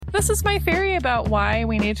This is my theory about why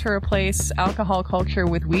we need to replace alcohol culture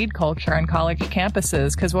with weed culture on college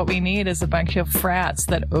campuses, because what we need is a bunch of frats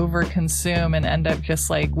that overconsume and end up just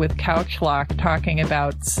like with couch lock talking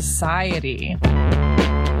about society.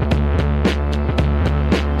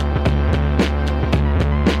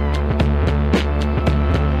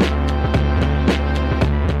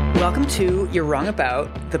 Welcome to You're Wrong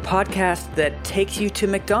About, the podcast that takes you to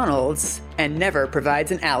McDonald's and never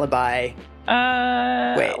provides an alibi.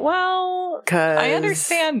 Wait. Well, I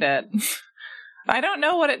understand it. I don't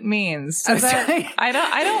know what it means. I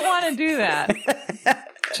don't want to do that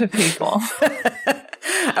to people.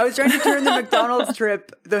 I was trying to turn the McDonald's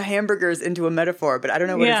trip, the hamburgers, into a metaphor, but I don't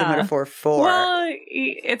know what it's a metaphor for. Well,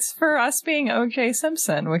 it's for us being O.J.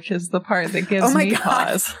 Simpson, which is the part that gives me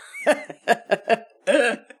pause.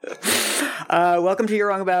 Welcome to You're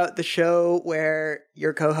Wrong About, the show where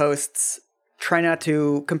your co-hosts try not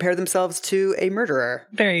to compare themselves to a murderer.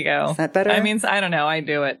 There you go. Is that better? I mean, I don't know. I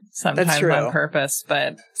do it sometimes on purpose,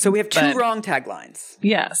 but... So we have two wrong taglines.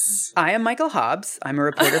 Yes. I am Michael Hobbs. I'm a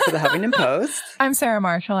reporter for the Huffington Post. I'm Sarah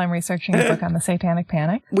Marshall. I'm researching a book on the Satanic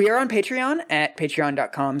Panic. We are on Patreon at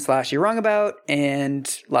patreon.com/you'rewrongabout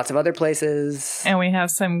and lots of other places. And we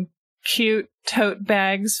have some cute tote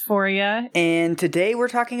bags for you. And today we're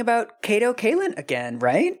talking about Kato Kaelin again,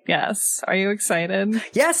 right? Yes. Are you excited?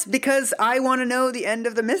 Yes, because I want to know the end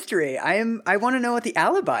of the mystery. I want to know what the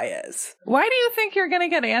alibi is. Why do you think you're going to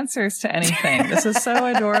get answers to anything? This is so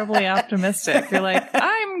adorably optimistic. You're like,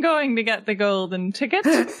 I'm going to get the golden ticket.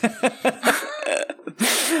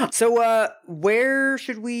 So, where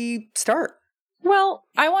should we start? Well,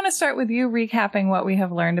 I want to start with you recapping what we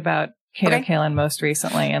have learned about Kato Kaelin most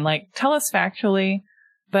recently, and tell us factually,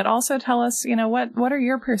 but also tell us, what are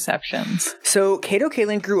your perceptions? So Kato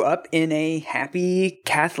Kaelin grew up in a happy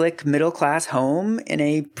Catholic middle-class home in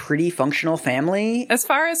a pretty functional family. As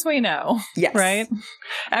far as we know. Yes. Right?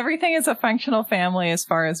 Everything is a functional family as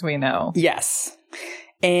far as we know. Yes.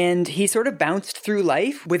 And he sort of bounced through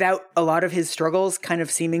life without a lot of his struggles kind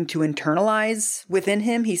of seeming to internalize within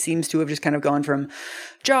him. He seems to have just kind of gone from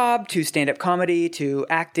job to stand-up comedy to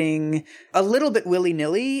acting a little bit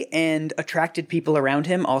willy-nilly and attracted people around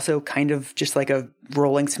him, also kind of just like a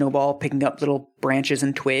rolling snowball picking up little branches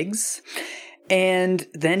and twigs. And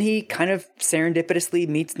then he kind of serendipitously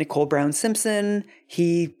meets Nicole Brown Simpson.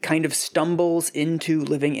 He kind of stumbles into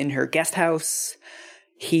living in her guest house.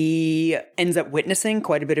 He ends up witnessing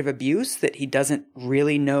quite a bit of abuse that he doesn't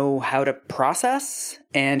really know how to process,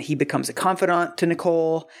 and he becomes a confidant to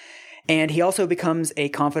Nicole, and he also becomes a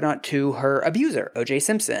confidant to her abuser, O.J.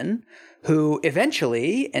 Simpson, who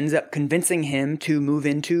eventually ends up convincing him to move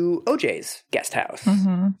into O.J.'s guest house.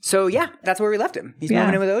 Mm-hmm. So yeah, that's where we left him. He's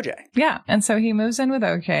moving in with O.J. Yeah, and so he moves in with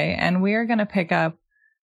O.J., and we are going to pick up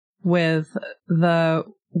with the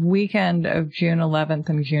weekend of June 11th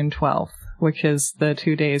and June 12th. Which is the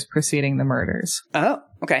 2 days preceding the murders. Oh,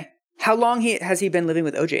 okay. How long has he been living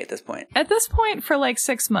with OJ at this point? At this point, for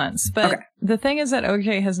 6 months. But the thing is that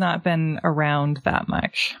OJ has not been around that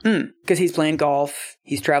much. Because he's playing golf,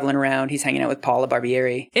 he's traveling around, he's hanging out with Paula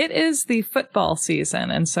Barbieri. It is the football season,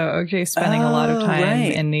 and so OJ's spending a lot of time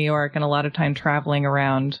in New York and a lot of time traveling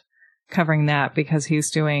around covering that because he's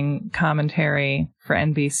doing commentary for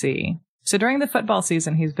NBC. So during the football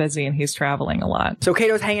season, he's busy and he's traveling a lot. So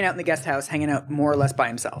Kato's hanging out in the guest house, hanging out more or less by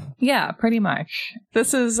himself. Yeah, pretty much.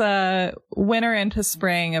 This is winter into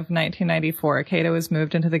spring of 1994. Kato has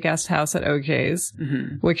moved into the guest house at OJ's,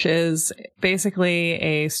 which is basically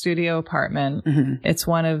a studio apartment. Mm-hmm. It's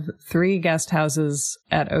one of 3 guest houses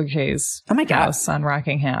at OJ's house on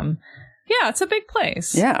Rockingham. Yeah, it's a big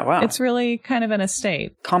place. Yeah, wow. It's really kind of an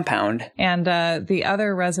estate. Compound. And the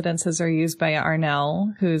other residences are used by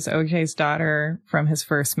Arnell, who's OJ's daughter from his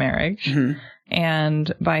first marriage,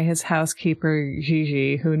 and by his housekeeper,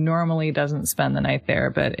 Gigi, who normally doesn't spend the night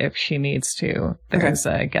there, but if she needs to, there's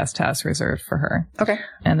a guest house reserved for her. Okay.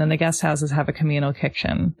 And then the guest houses have a communal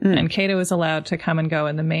kitchen. And Kato is allowed to come and go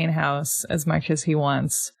in the main house as much as he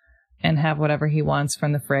wants and have whatever he wants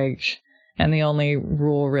from the fridge. And the only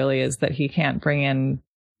rule really is that he can't bring in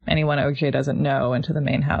anyone OJ doesn't know into the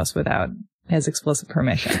main house without his explicit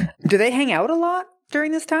permission. Do they hang out a lot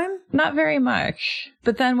during this time? Not very much.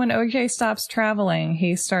 But then when OJ stops traveling,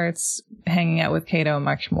 he starts hanging out with Kato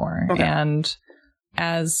much more. Okay. And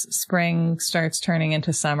as spring starts turning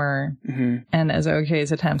into summer, and as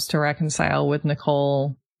OJ's attempts to reconcile with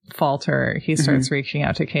Nicole falter, he starts reaching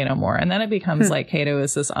out to Kato more. And then it becomes like Kato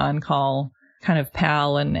is this on-call kind of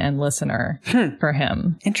pal and listener for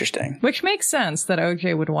him. Interesting. Which makes sense that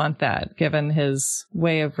OJ would want that, given his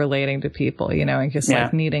way of relating to people, you know, and just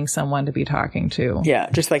like needing someone to be talking to. Yeah,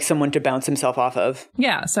 just like someone to bounce himself off of.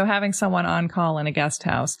 Yeah, so having someone on call in a guest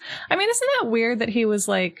house. I mean, isn't that weird that he was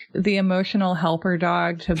like the emotional helper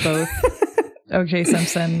dog to both OJ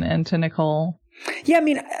Simpson and to Nicole? Yeah, I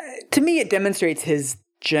mean, to me, it demonstrates his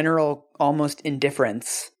general almost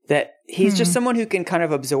indifference, that he's just someone who can kind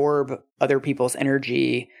of absorb other people's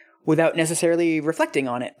energy without necessarily reflecting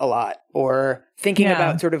on it a lot or thinking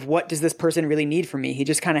about sort of what does this person really need from me. He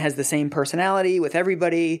just kind of has the same personality with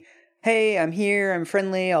everybody. Hey, I'm here. I'm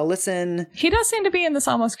friendly. I'll listen. He does seem to be in this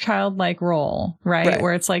almost childlike role, right?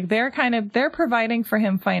 Where it's like they're providing for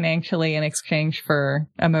him financially in exchange for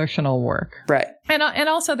emotional work. Right. And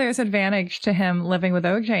also there's advantage to him living with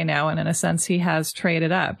OJ now. And in a sense, he has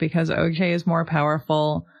traded up because OJ is more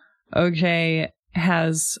powerful. OJ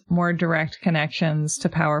has more direct connections to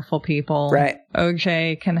powerful people. Right.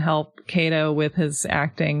 OJ can help Kato with his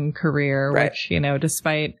acting career, which, you know,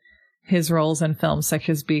 despite his roles in films such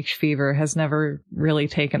as Beach Fever has never really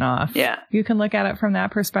taken off. Yeah. You can look at it from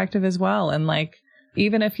that perspective as well. And like,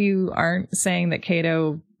 even if you aren't saying that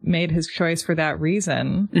Kato made his choice for that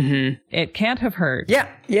reason, it can't have hurt. Yeah.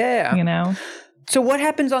 Yeah. You know? So what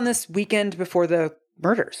happens on this weekend before the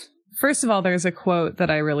murders? First of all, there's a quote that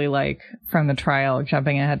I really like from the trial,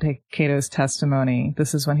 jumping ahead to Kato's testimony.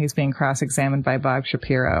 This is when he's being cross-examined by Bob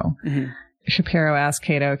Shapiro. Shapiro asked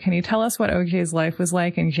Kato, "Can you tell us what OJ's life was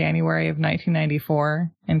like in January of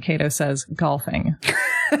 1994? And Kato says, "Golfing."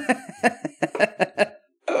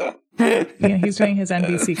 He's doing his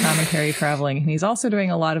NBC commentary traveling, and he's also doing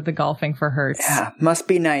a lot of the golfing for Hertz. Yeah, must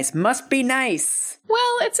be nice. Must be nice.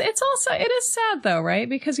 Well, it is sad though, right?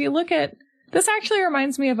 Because you look at, this actually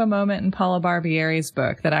reminds me of a moment in Paula Barbieri's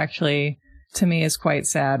book that actually, to me, is quite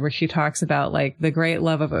sad, where she talks about like the great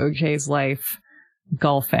love of OJ's life,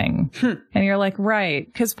 golfing. And you're like, right,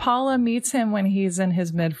 because Paula meets him when he's in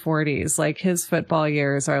his mid-40s. Like his football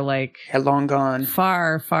years are like long gone,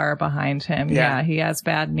 far, far behind him. Yeah, he has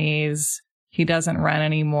bad knees. He doesn't run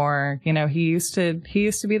anymore. You know, he used to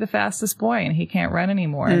be the fastest boy, and he can't run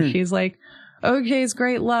anymore. And she's like, OJ's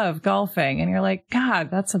great love, golfing. And you're like, God,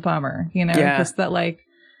 that's a bummer, you know, because that like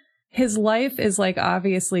his life is like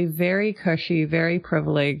obviously very cushy, very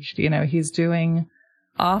privileged. You know, he's doing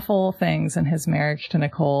awful things in his marriage to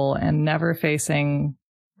Nicole and never facing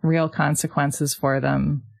real consequences for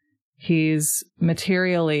them. He's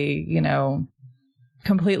materially, you know,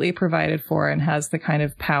 completely provided for and has the kind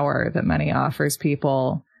of power that money offers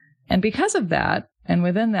people. And because of that, and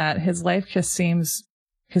within that, his life just seems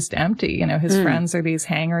just empty. You know, his friends are these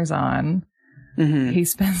hangers-on. He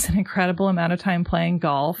spends an incredible amount of time playing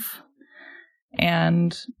golf.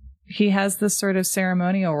 And he has this sort of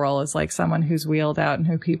ceremonial role as like someone who's wheeled out and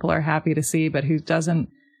who people are happy to see, but who doesn't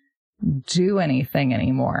do anything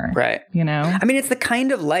anymore. Right. You know? I mean, it's the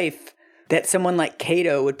kind of life that someone like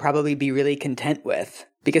Kato would probably be really content with,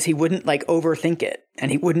 because he wouldn't like overthink it, and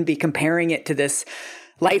he wouldn't be comparing it to this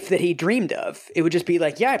life that he dreamed of. It would just be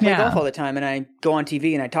like, yeah, I play golf all the time and I go on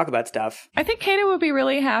TV and I talk about stuff. I think Kato would be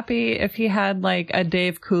really happy if he had like a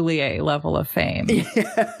Dave Coulier level of fame.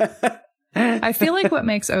 I feel like what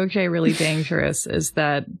makes OJ really dangerous is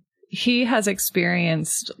that he has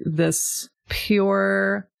experienced this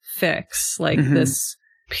pure fix, like this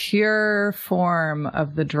pure form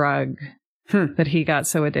of the drug that he got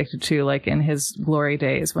so addicted to, like in his glory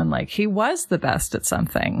days when like he was the best at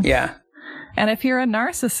something. Yeah. And if you're a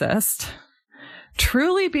narcissist,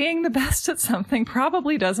 truly being the best at something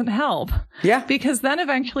probably doesn't help. Yeah. Because then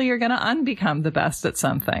eventually you're going to unbecome the best at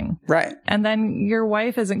something. Right. And then your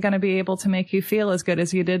wife isn't going to be able to make you feel as good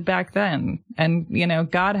as you did back then. And, you know,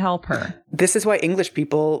 God help her. This is why English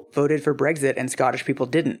people voted for Brexit and Scottish people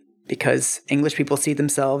didn't. Because English people see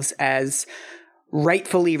themselves as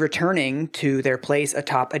rightfully returning to their place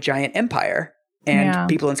atop a giant empire. And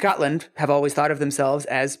people in Scotland have always thought of themselves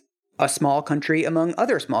as a small country among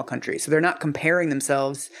other small countries. So they're not comparing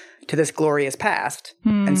themselves to this glorious past.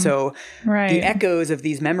 And so the echoes of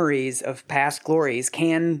these memories of past glories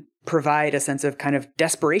can provide a sense of kind of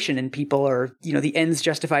desperation in people, or, you know, the ends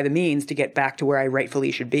justify the means to get back to where I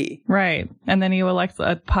rightfully should be. Right. And then you elect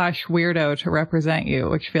a posh weirdo to represent you,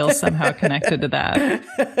 which feels somehow connected to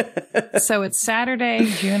that. So it's Saturday,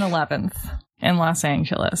 June 11th in Los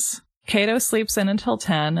Angeles. Kato sleeps in until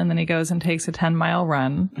 10, and then he goes and takes a 10-mile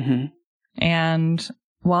run. And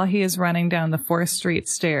while he is running down the 4th Street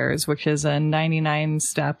stairs, which is a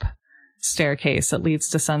 99-step staircase that leads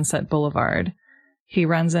to Sunset Boulevard, he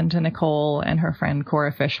runs into Nicole and her friend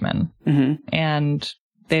Cora Fishman. And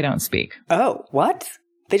they don't speak. Oh, what?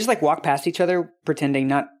 They just like walk past each other, pretending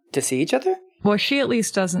not to see each other? Well, she at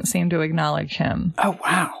least doesn't seem to acknowledge him. Oh,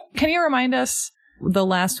 wow. Can you remind us the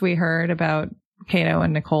last we heard about Kato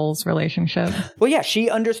and Nicole's relationship? Well, yeah, she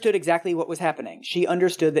understood exactly what was happening. She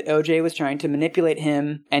understood that OJ was trying to manipulate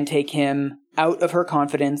him and take him out of her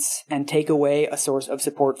confidence and take away a source of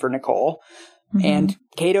support for Nicole. Mm-hmm. And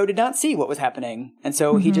Kato did not see what was happening. And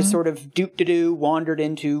so he just sort of wandered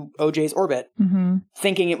into OJ's orbit,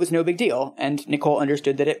 thinking it was no big deal. And Nicole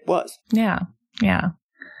understood that it was. Yeah. Yeah.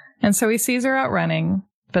 And so he sees her out running,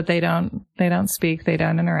 but they don't speak. They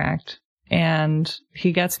don't interact. And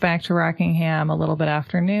he gets back to Rockingham a little bit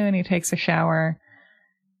after noon. He takes a shower,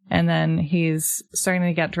 and then he's starting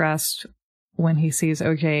to get dressed when he sees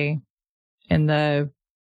OJ in the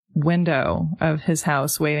window of his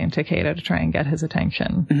house waiting to Kato to try and get his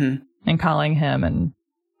attention and calling him. And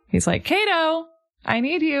he's like, Kato, I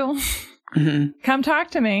need you. Come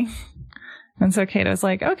talk to me. And so Kato's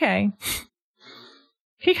like, okay.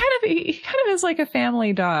 He kind of is like a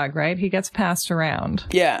family dog, right? He gets passed around.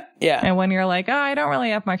 Yeah, yeah. And when you're like, oh, I don't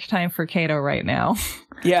really have much time for Kato right now.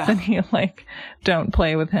 Yeah. Then you like don't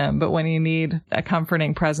play with him. But when you need a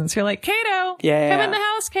comforting presence, you're like, Kato, come in the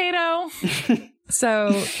house, Kato.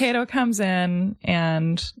 So Kato comes in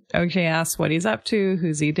and OJ asks what he's up to,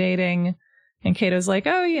 who's he dating. And Kato's like,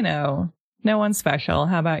 oh, no one special.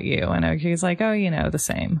 How about you? And OJ's like, oh, the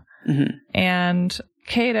same. And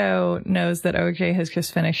Kato knows that OJ has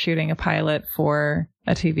just finished shooting a pilot for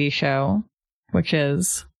a TV show, which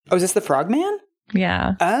is... Oh, is this the Frogman?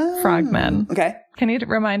 Yeah. Oh. Frogmen. Okay. Can you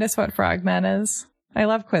remind us what Frogmen is? I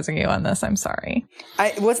love quizzing you on this. I'm sorry.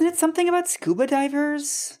 Wasn't it something about scuba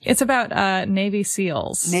divers? It's about Navy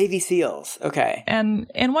SEALs. Navy SEALs. Okay.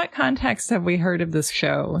 And in what context have we heard of this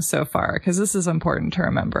show so far? Because this is important to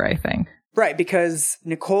remember, I think. Right, because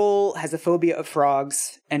Nicole has a phobia of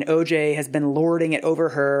frogs, and OJ has been lording it over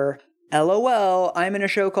her. LOL, I'm in a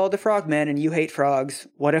show called The Frogmen, and you hate frogs.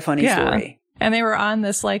 What a funny story. And they were on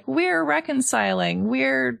this, like, we're reconciling,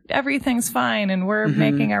 everything's fine, and we're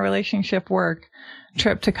making our relationship work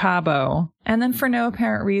trip to Cabo. And then for no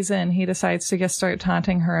apparent reason, he decides to just start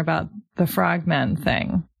taunting her about the Frogmen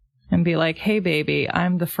thing. And be like, hey, baby,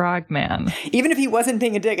 I'm the Frogman. Even if he wasn't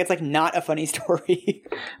being a dick, it's like not a funny story.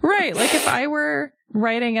 Right. Like if I were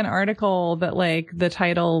writing an article that like the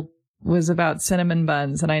title was about cinnamon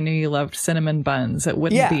buns and I knew you loved cinnamon buns, it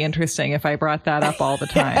wouldn't be interesting if I brought that up all the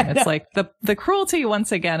time. It's like the cruelty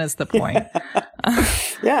once again is the point.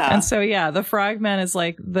 Yeah. And so, the Frogman is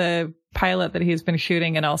like the pilot that he's been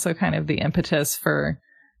shooting and also kind of the impetus for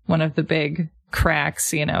one of the big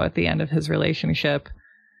cracks, at the end of his relationship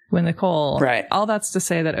with Nicole. Right. All that's to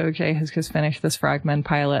say that OJ has just finished this Frogmen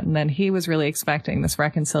pilot, and then he was really expecting this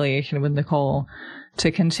reconciliation with Nicole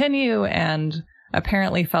to continue, and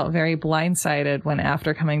apparently felt very blindsided when,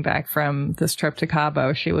 after coming back from this trip to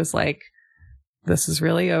Cabo, she was like, this is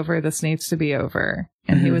really over. This needs to be over.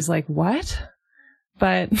 And he was like, what?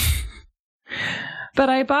 But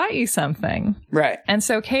I bought you something. Right. And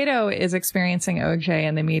so Kato is experiencing OJ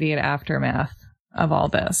in the immediate aftermath of all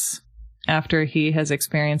this, after he has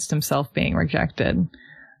experienced himself being rejected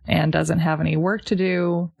and doesn't have any work to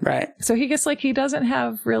do. Right. So he gets like he doesn't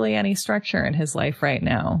have really any structure in his life right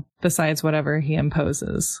now besides whatever he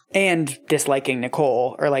imposes. And disliking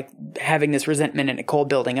Nicole, or like having this resentment at Nicole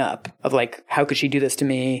building up of like, how could she do this to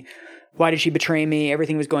me? Why did she betray me?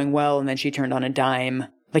 Everything was going well and then she turned on a dime.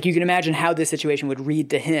 Like, you can imagine how this situation would read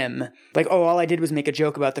to him. Like, oh, all I did was make a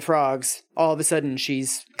joke about the frogs. All of a sudden,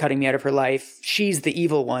 she's cutting me out of her life. She's the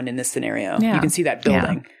evil one in this scenario. Yeah. You can see that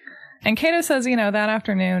building. Yeah. And Kato says, that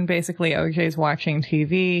afternoon, basically, OJ's watching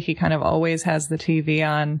TV. He kind of always has the TV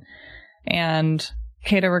on. And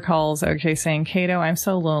Kato recalls OJ saying, Kato, I'm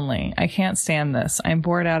so lonely. I can't stand this. I'm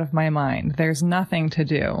bored out of my mind. There's nothing to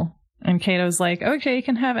do. And Kato's like, OJ, you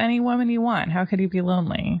can have any woman you want. How could you be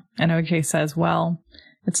lonely? And OJ says, well,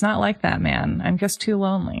 it's not like that, man. I'm just too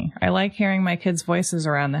lonely. I like hearing my kids' voices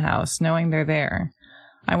around the house, knowing they're there.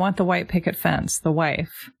 I want the white picket fence, the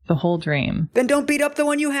wife, the whole dream. Then don't beat up the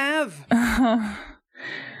one you have.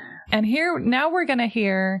 And now we're going to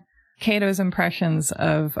hear Kato's impressions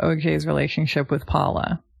of OJ's relationship with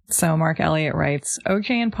Paula. So Mark Elliott writes,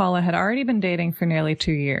 OJ and Paula had already been dating for nearly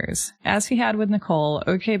 2 years. As he had with Nicole,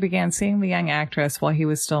 OJ began seeing the young actress while he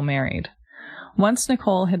was still married. Once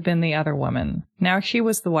Nicole had been the other woman. Now she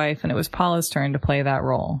was the wife, and it was Paula's turn to play that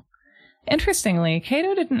role. Interestingly,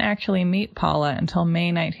 Kato didn't actually meet Paula until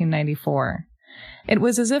May 1994. It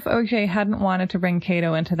was as if OJ hadn't wanted to bring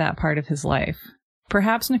Kato into that part of his life.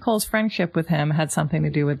 Perhaps Nicole's friendship with him had something to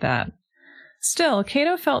do with that. Still,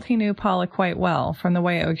 Kato felt he knew Paula quite well from the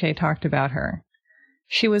way OJ talked about her.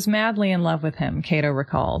 She was madly in love with him, Cato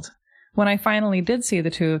recalled. When I finally did see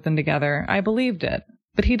the two of them together, I believed it.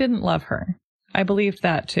 But he didn't love her. I believed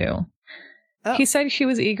that, too. Oh. He said she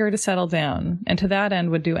was eager to settle down, and to that end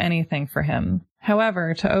would do anything for him.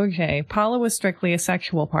 However, to OJ, Paula was strictly a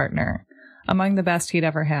sexual partner, among the best he'd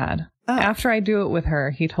ever had. Oh. After I do it with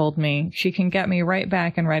her, he told me, she can get me right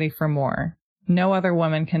back and ready for more. No other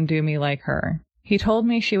woman can do me like her. He told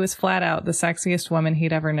me she was flat out the sexiest woman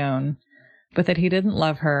he'd ever known, but that he didn't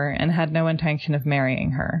love her and had no intention of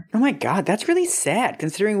marrying her. Oh my God, that's really sad,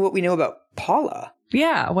 considering what we know about Paula.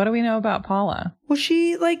 Yeah, what do we know about Paula? Well,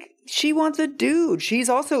 she wants a dude. She's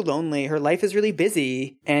also lonely. Her life is really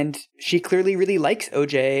busy, and she clearly really likes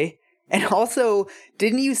OJ. And also,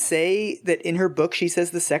 didn't you say that in her book she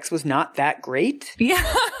says the sex was not that great? Yeah.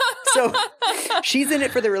 So she's in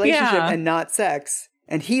it for the relationship and not sex.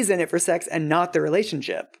 And he's in it for sex and not the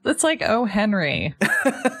relationship. It's like, oh, Henry.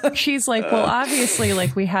 She's like, well, obviously,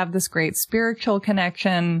 like, we have this great spiritual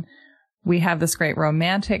connection. We have this great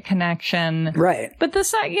romantic connection. Right. But the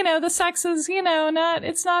sex is,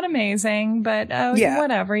 it's not amazing, but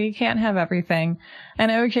whatever. You can't have everything.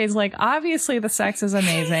 And OJ's like, obviously the sex is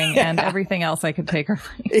amazing and everything else I could take or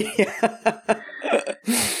leave. Yeah.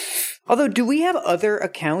 Although, do we have other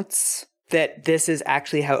accounts that this is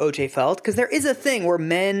actually how OJ felt? Because there is a thing where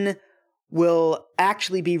men will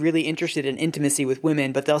actually be really interested in intimacy with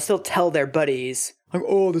women, but they'll still tell their buddies, like,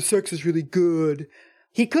 oh, the sex is really good.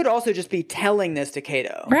 He could also just be telling this to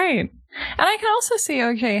Cato. Right. And I can also see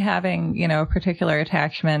OJ having, a particular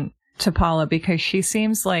attachment to Paula because she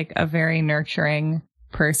seems like a very nurturing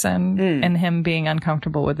person and him being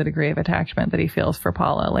uncomfortable with the degree of attachment that he feels for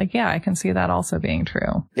Paula. Like, yeah, I can see that also being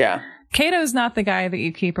true. Yeah. Cato's not the guy that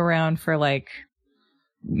you keep around for like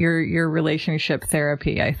your relationship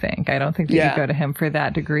therapy, I think. I don't think that you go to him for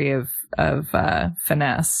that degree of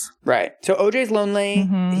finesse. Right. So OJ's lonely.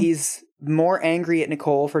 Mm-hmm. He's more angry at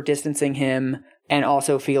Nicole for distancing him and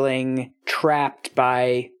also feeling trapped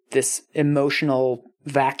by this emotional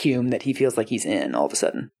vacuum that he feels like he's in all of a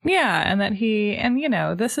sudden. Yeah, and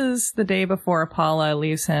that this is the day before Paula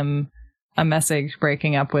leaves him a message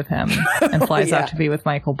breaking up with him and flies out to be with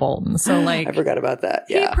Michael Bolton. So, like, I forgot about that.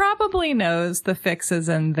 Yeah. He probably knows the fix is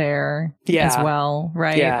in there as well,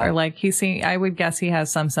 right? Yeah. Or like I would guess he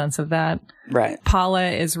has some sense of that. Right. Paula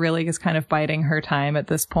is really just kind of biding her time at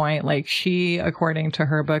this point. Like, she, according to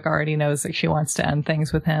her book, already knows that she wants to end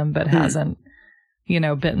things with him, but hasn't,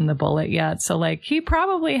 bitten the bullet yet. So, like, he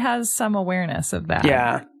probably has some awareness of that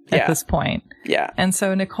at this point. Yeah. And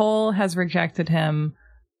so Nicole has rejected him.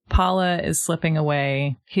 Paula is slipping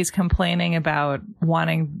away. He's complaining about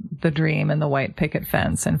wanting the dream and the white picket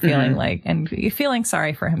fence and feeling feeling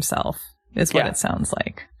sorry for himself is what it sounds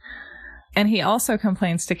like. And he also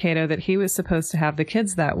complains to Cato that he was supposed to have the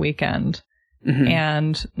kids that weekend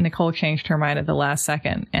and Nicole changed her mind at the last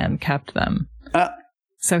second and kept them.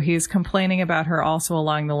 So he's complaining about her also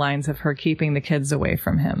along the lines of her keeping the kids away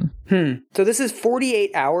from him. So this is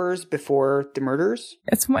 48 hours before the murders?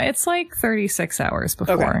 It's like 36 hours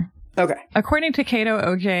before. Okay. According to Cato,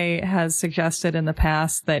 OJ has suggested in the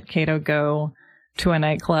past that Cato go to a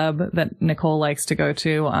nightclub that Nicole likes to go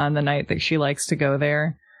to on the night that she likes to go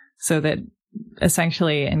there. So that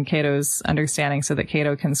essentially, in Cato's understanding, so that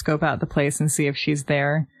Cato can scope out the place and see if she's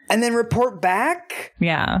there. And then report back?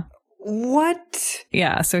 Yeah. What?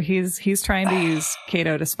 Yeah, so he's trying to use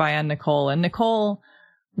Cato to spy on Nicole, and Nicole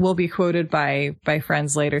will be quoted by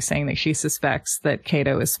friends later saying that she suspects that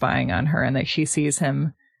Cato is spying on her and that she sees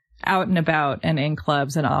him out and about and in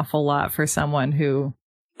clubs an awful lot for someone who,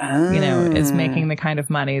 is making the kind of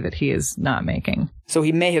money that he is not making. So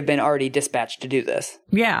he may have been already dispatched to do this.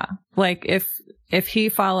 Yeah, like if he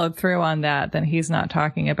followed through on that, then he's not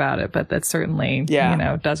talking about it, but that certainly,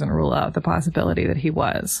 doesn't rule out the possibility that he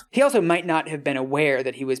was. He also might not have been aware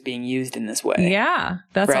that he was being used in this way. Yeah,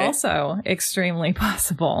 that's also extremely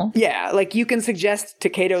possible. Yeah, like you can suggest to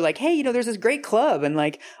Cato, like, hey, there's this great club, and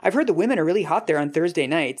like, I've heard the women are really hot there on Thursday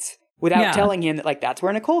nights, without telling him that, like, that's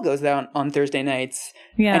where Nicole goes down on Thursday nights.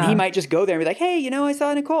 Yeah. And he might just go there and be like, hey, I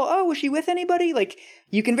saw Nicole. Oh, was she with anybody? Like,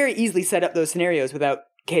 you can very easily set up those scenarios without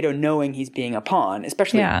Cato knowing he's being a pawn,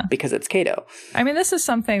 especially because it's Cato. I mean, this is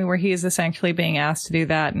something where he's essentially being asked to do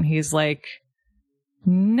that, and he's like,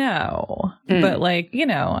 no. But, like,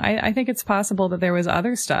 I think it's possible that there was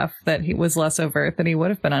other stuff that he was less overt that he would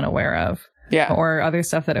have been unaware of. Yeah. Or other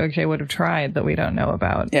stuff that OJ would have tried that we don't know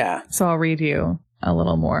about. Yeah. So I'll read you a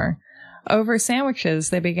little more. Over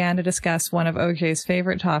sandwiches, they began to discuss one of OJ's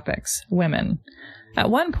favorite topics, women.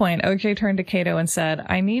 At one point, OJ turned to Cato and said,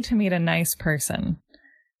 I need to meet a nice person.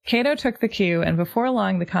 Cato took the cue, and before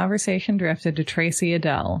long, the conversation drifted to Tracy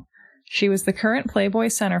Adele. She was the current Playboy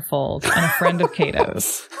centerfold and a friend of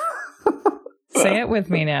Cato's. Say it with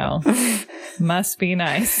me now. Must be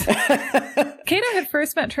nice. Cato had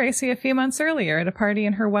first met Tracy a few months earlier at a party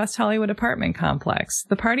in her West Hollywood apartment complex.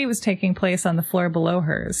 The party was taking place on the floor below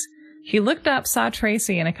hers. He looked up, saw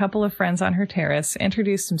Tracy and a couple of friends on her terrace,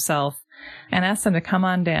 introduced himself, and asked them to come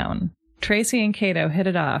on down. Tracy and Cato hit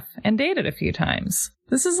it off and dated a few times.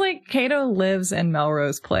 This is like Cato lives in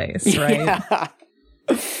Melrose Place, right? Yeah.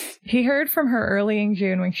 He heard from her early in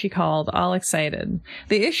June when she called, all excited.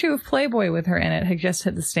 The issue of Playboy with her in it had just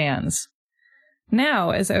hit the stands.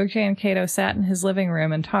 Now, as OJ and Cato sat in his living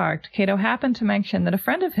room and talked, Cato happened to mention that a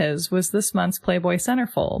friend of his was this month's Playboy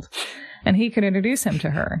centerfold, and he could introduce him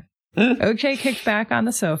to her. OJ kicked back on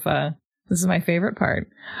the sofa. This is my favorite part.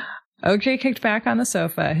 OJ kicked back on the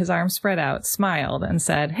sofa, his arms spread out, smiled, and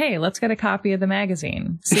said, "Hey, let's get a copy of the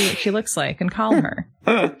magazine, see what she looks like, and call her."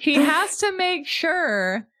 He has to make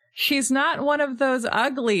sure she's not one of those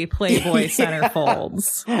ugly Playboy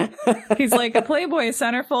centerfolds. He's like, a Playboy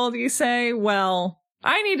centerfold, you say? Well,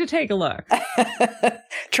 I need to take a look.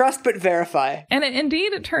 Trust but verify. And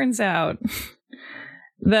indeed, it turns out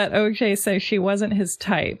that OJ says she wasn't his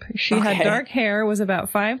type. She had dark hair, was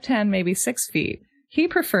about 5'10", maybe 6 feet. He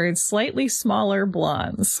preferred slightly smaller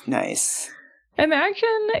blondes. Nice.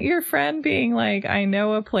 Imagine your friend being like, I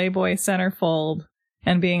know a Playboy centerfold,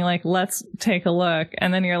 and being like, let's take a look.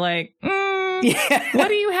 And then you're like, what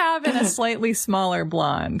do you have in a slightly smaller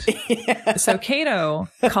blonde? Yeah. So Cato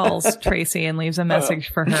calls Tracy and leaves a message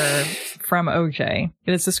for her from OJ.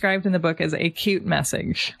 It is described in the book as a cute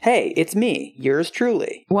message. Hey, it's me, yours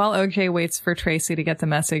truly. While OJ waits for Tracy to get the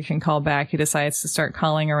message and call back, he decides to start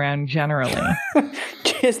calling around generally.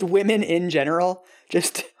 Just women in general?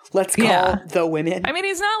 Just let's call the women? I mean,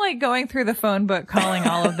 he's not like going through the phone book calling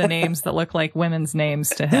all of the names that look like women's names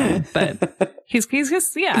to him, but he's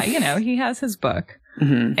just, he has his book.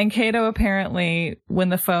 Mm-hmm. And Cato apparently, when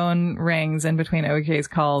the phone rings in between OJ's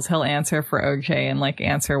calls, he'll answer for OJ and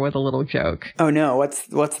answer with a little joke. Oh no, what's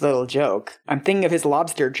the little joke? I'm thinking of his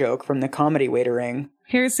lobster joke from the comedy waitering.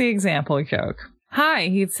 Here's the example joke. Hi,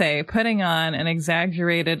 he'd say, putting on an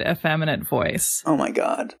exaggerated, effeminate voice. Oh my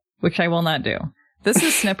God. Which I will not do. This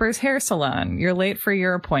is Snipper's Hair Salon. You're late for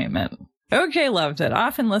your appointment. OJ loved it,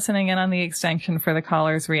 often listening in on the extension for the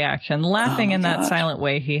caller's reaction, laughing in that silent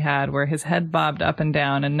way he had where his head bobbed up and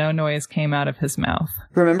down and no noise came out of his mouth.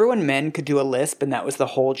 Remember when men could do a lisp and that was the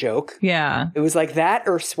whole joke? Yeah. It was like that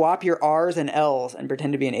or swap your R's and L's and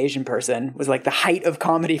pretend to be an Asian person was like the height of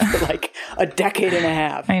comedy for a decade and a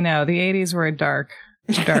half. I know. The 80s were a dark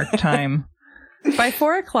time. By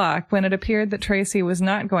 4 o'clock, when it appeared that Tracy was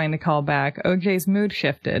not going to call back, OJ's mood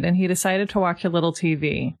shifted and he decided to watch a little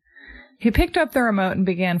TV. He picked up the remote and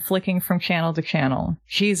began flicking from channel to channel.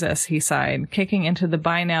 Jesus, he sighed, kicking into the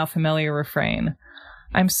by now familiar refrain.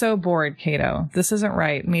 I'm so bored, Cato. This isn't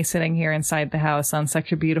right, me sitting here inside the house on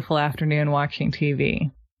such a beautiful afternoon watching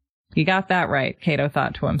TV. You got that right, Cato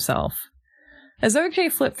thought to himself. As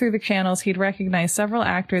OJ flipped through the channels, he'd recognized several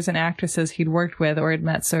actors and actresses he'd worked with or had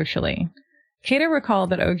met socially. Cato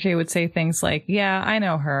recalled that OJ would say things like, yeah, I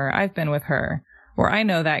know her, I've been with her. Or I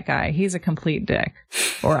know that guy, he's a complete dick.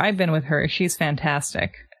 Or I've been with her, she's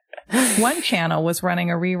fantastic. One channel was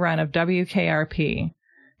running a rerun of WKRP.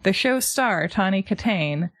 The show's star, Tawny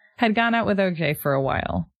Katane, had gone out with OJ for a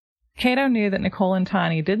while. Cato knew that Nicole and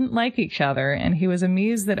Tawny didn't like each other, and he was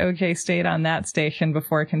amused that OJ stayed on that station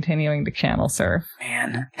before continuing to channel surf.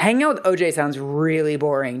 Man, hanging out with OJ sounds really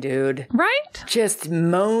boring, dude. Right? Just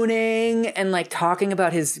moaning and talking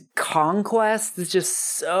about his conquests is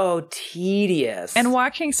just so tedious. And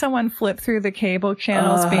watching someone flip through the cable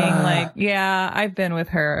channels being like, yeah, I've been with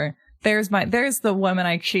her. There's the woman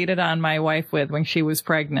I cheated on my wife with when she was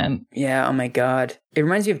pregnant. Yeah, oh my God. It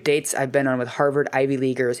reminds me of dates I've been on with Harvard Ivy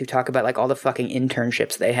Leaguers who talk about all the fucking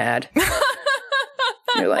internships they had.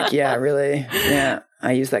 You're like, yeah, really? Yeah,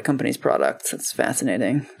 I use that company's products. It's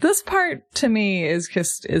fascinating. This part to me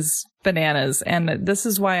is bananas. And this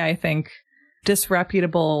is why I think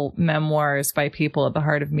disreputable memoirs by people at the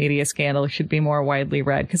heart of media scandal should be more widely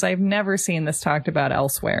read. Because I've never seen this talked about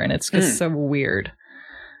elsewhere. And it's just so weird.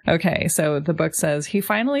 Okay, so the book says, he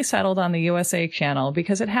finally settled on the USA channel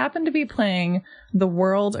because it happened to be playing The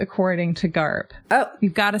World According to Garp. Oh.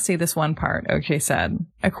 You've got to see this one part, OJ said.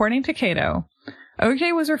 According to Cato,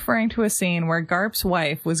 OJ was referring to a scene where Garp's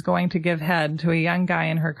wife was going to give head to a young guy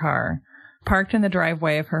in her car, parked in the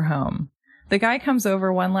driveway of her home. The guy comes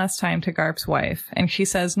over one last time to Garp's wife, and she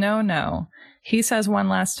says, no. He says one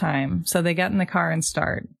last time, so they get in the car and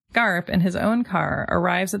start. Garp, in his own car,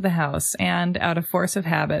 arrives at the house and, out of force of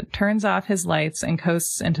habit, turns off his lights and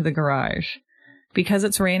coasts into the garage. Because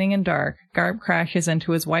it's raining and dark, Garp crashes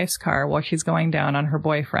into his wife's car while she's going down on her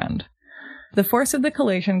boyfriend. The force of the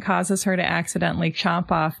collision causes her to accidentally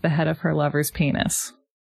chomp off the head of her lover's penis.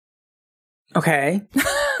 Okay.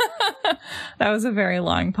 That was a very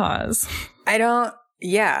long pause.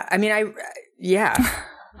 Yeah. I mean, yeah.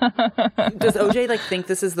 Does OJ, like, think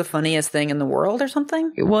this is the funniest thing in the world or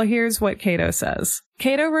something? Well, here's what Kato says.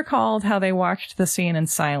 Kato recalled how they watched the scene in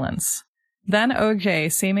silence. Then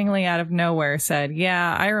OJ, seemingly out of nowhere, said,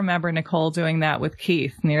 yeah, I remember Nicole doing that with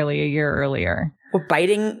Keith nearly a year earlier. Well,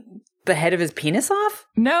 biting the head of his penis off?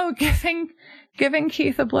 No, giving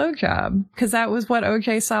Keith a blowjob, because that was what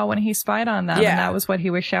OJ saw when he spied on them, yeah. And that was what he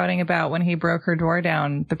was shouting about when he broke her door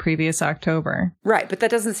down the previous October. Right, but that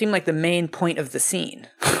doesn't seem like the main point of the scene.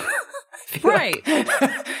 Right.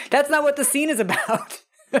 That's not what the scene is about.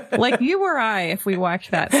 Like you or I, if we watch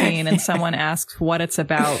that scene and someone asks what it's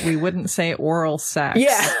about, we wouldn't say oral sex.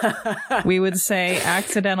 Yeah. We would say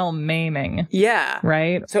accidental maiming. Yeah.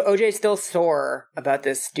 Right? So OJ's still sore about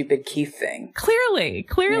this stupid Keith thing. Clearly,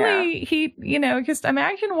 yeah. He, just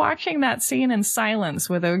imagine watching that scene in silence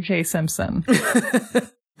with OJ Simpson.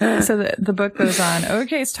 So the book goes on.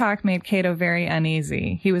 OJ's talk made Kato very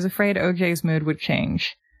uneasy. He was afraid OJ's mood would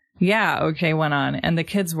change. Yeah, OJ went on, and the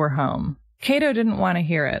kids were home. Kato didn't want to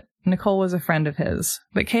hear it. Nicole was a friend of his.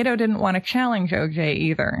 But Kato didn't want to challenge OJ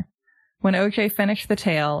either. When OJ finished the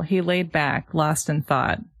tale, he laid back, lost in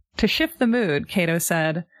thought. To shift the mood, Kato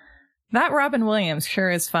said, that Robin Williams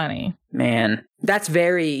sure is funny. Man, that's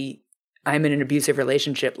very I'm in an abusive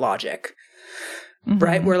relationship logic. Mm-hmm.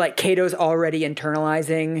 Right? Where like Kato's already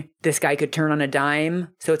internalizing this guy could turn on a dime.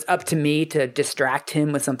 So it's up to me to distract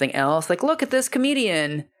him with something else. Like, look at this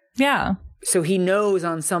comedian. Yeah. So he knows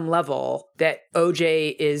on some level that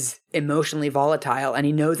OJ is emotionally volatile and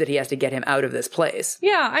he knows that he has to get him out of this place.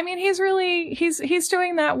 Yeah, I mean, he's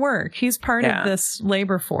doing that work. He's part of this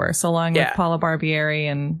labor force along with Paula Barbieri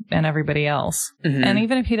and everybody else. Mm-hmm. And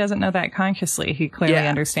even if he doesn't know that consciously, he clearly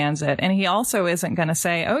understands it. And he also isn't going to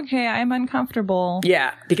say, okay, I'm uncomfortable.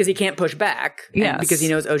 Yeah, because he can't push back. Yes. Because he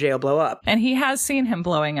knows OJ will blow up. And he has seen him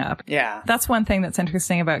blowing up. Yeah. That's one thing that's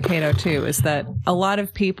interesting about Kato, too, is that a lot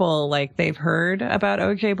of people, like, they've heard about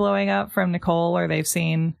OJ blowing up from Nicole, or they've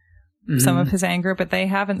seen some of his anger, but they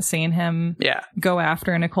haven't seen him go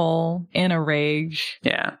after Nicole in a rage,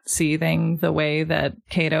 seething the way that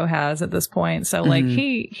Kato has at this point. So, like,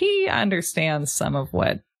 he understands some of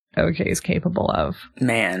what OJ is capable of.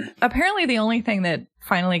 Man. Apparently, the only thing that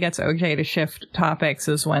finally gets OJ to shift topics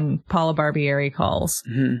is when Paula Barbieri calls,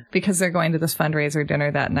 because they're going to this fundraiser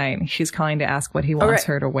dinner that night. And she's calling to ask what he wants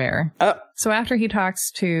her to wear. So after he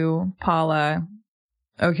talks to Paula,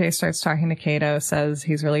 OJ starts talking to Kato, says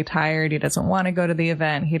he's really tired. He doesn't want to go to the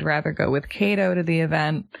event. He'd rather go with Kato to the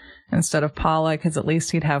event instead of Paula, because at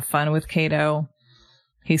least he'd have fun with Kato.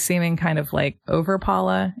 He's seeming kind of like over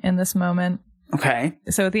Paula in this moment. Okay.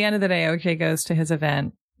 So at the end of the day, OJ goes to his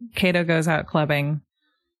event. Kato goes out clubbing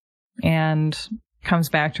and comes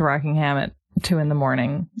back to Rockingham at 2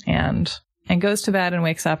 a.m. and goes to bed and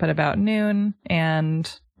wakes up at about noon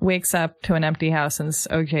and wakes up to an empty house and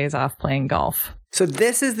OJ is off playing golf. So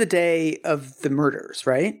this is the day of the murders,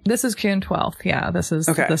 right? This is June 12th. Yeah, this is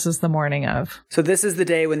the morning of. So this is the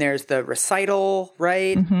day when there's the recital,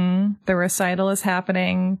 right? Mm-hmm. The recital is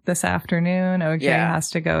happening this afternoon. OJ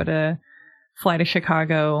has to fly to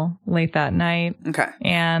Chicago late that night. Okay.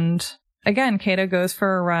 And again, Kato goes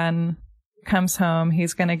for a run, comes home.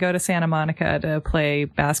 He's going to go to Santa Monica to play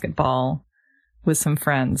basketball with some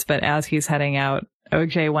friends. But as he's heading out,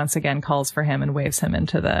 OJ once again calls for him and waves him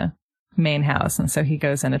into the main house, and so he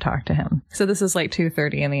goes in to talk to him. So this is like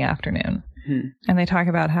 2:30 in the afternoon. And they talk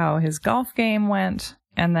about how his golf game went,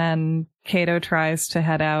 and then Kato tries to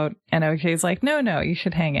head out, and OJ's like, no, you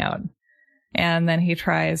should hang out. And then he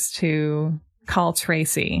tries to call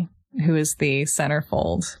Tracy, who is the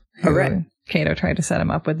centerfold, who Kato tried to set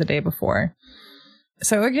him up with the day before.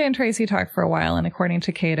 So OJ and Tracy talk for a while, and according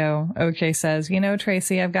to Kato, OJ says,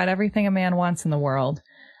 Tracy, I've got everything a man wants in the world.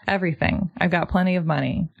 Everything. I've got plenty of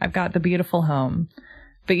money. I've got the beautiful home.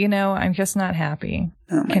 But I'm just not happy.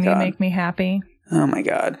 Oh my Can God. you make me happy? Oh my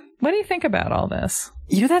God. What do you think about all this?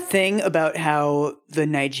 You know that thing about how the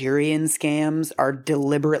Nigerian scams are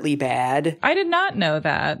deliberately bad? I did not know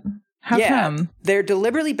that. How come? They're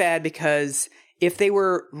deliberately bad because if they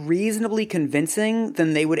were reasonably convincing,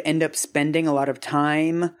 then they would end up spending a lot of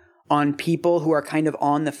time on people who are kind of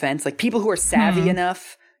on the fence, like people who are savvy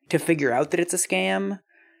enough to figure out that it's a scam.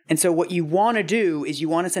 And so what you want to do is you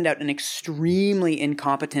want to send out an extremely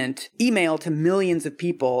incompetent email to millions of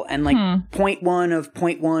people, and like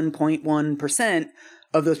 0.1%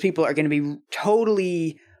 of those people are going to be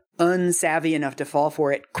totally unsavvy enough to fall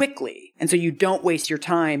for it quickly. And so you don't waste your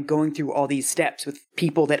time going through all these steps with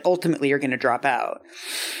people that ultimately are going to drop out.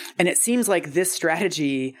 And it seems like this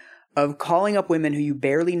strategy of calling up women who you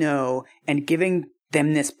barely know and giving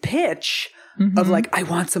them this pitch of like, I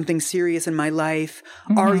want something serious in my life.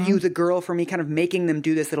 Are you the girl for me? Kind of making them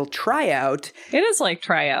do this little tryout. It is like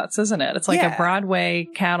tryouts, isn't it? It's like a Broadway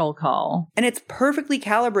cattle call. And it's perfectly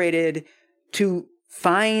calibrated to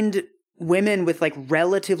find women with like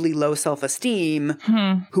relatively low self-esteem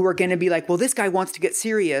who are going to be like, well, this guy wants to get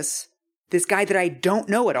serious. This guy that I don't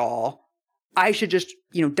know at all. I should just,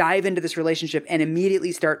 dive into this relationship and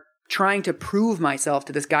immediately start trying to prove myself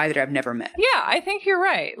to this guy that I've never met. Yeah, I think you're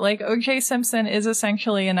right. Like O.J. Simpson is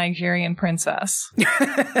essentially a Nigerian princess.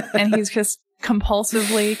 And he's just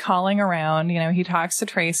compulsively calling around. He talks to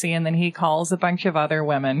Tracy and then he calls a bunch of other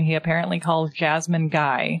women. He apparently calls Jasmine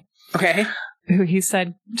Guy. Okay. Who he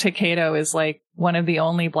said to Kato is like one of the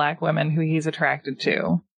only black women who he's attracted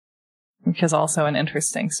to, which is also an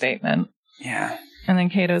interesting statement. Yeah. And then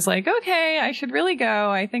Kato's like, okay, I should really go.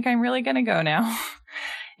 I think I'm really going to go now.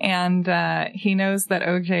 And he knows that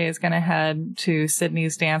OJ is going to head to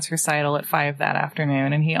Sydney's dance recital at 5 that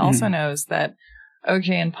afternoon. And he also knows that OJ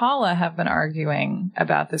and Paula have been arguing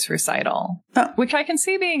about this recital, which I can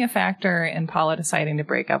see being a factor in Paula deciding to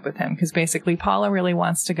break up with him. Because basically Paula really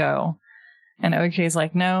wants to go. And OJ's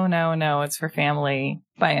like, no, it's for family.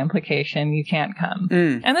 By implication, you can't come.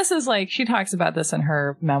 And this is like, she talks about this in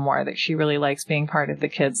her memoir, that she really likes being part of the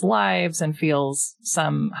kids' lives and feels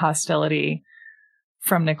some hostility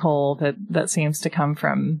from Nicole that seems to come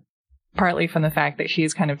from partly from the fact that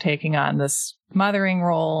she's kind of taking on this mothering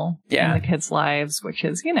role in the kids' lives, which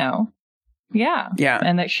is, and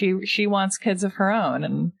that she wants kids of her own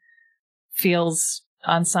and feels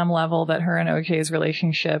on some level that her and OJ's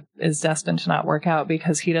relationship is destined to not work out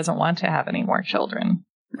because he doesn't want to have any more children.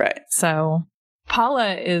 Right. So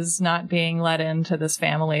Paula is not being let into this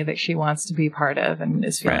family that she wants to be part of and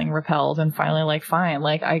is feeling repelled and finally like, fine,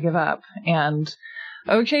 like I give up. And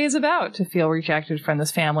OJ is about to feel rejected from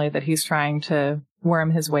this family that he's trying to worm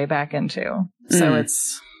his way back into. So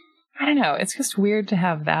it's, I don't know, it's just weird to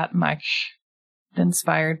have that much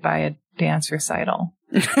inspired by a dance recital.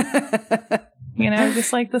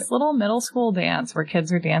 Just like this little middle school dance where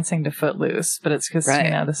kids are dancing to Footloose, but it's just,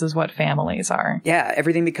 this is what families are. Yeah,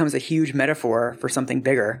 everything becomes a huge metaphor for something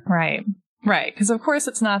bigger. Right. Right, because of course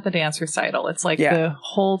it's not the dance recital. It's like the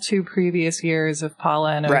whole 2 previous years of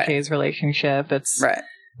Paula and OJ's relationship. It's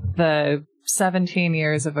the 17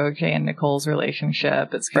 years of OJ and Nicole's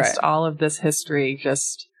relationship. It's just all of this history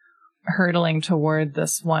just hurtling toward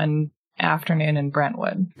this one afternoon in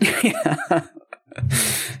Brentwood.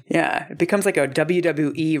 Yeah, it becomes like a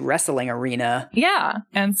WWE wrestling arena. Yeah,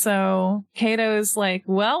 and so Kato's like,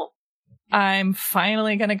 well, I'm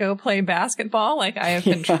finally going to go play basketball like I have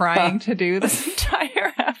been trying to do this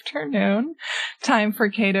entire afternoon. Time for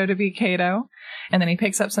Kato to be Kato. And then he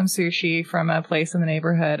picks up some sushi from a place in the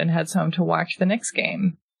neighborhood and heads home to watch the Knicks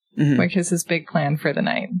game, which is his big plan for the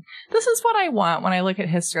night. This is what I want when I look at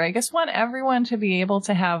history. I just want everyone to be able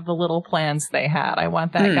to have the little plans they had. I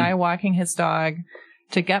want that guy walking his dog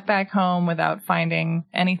to get back home without finding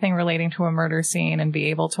anything relating to a murder scene and be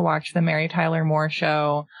able to watch the Mary Tyler Moore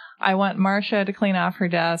show. I want Marcia to clean off her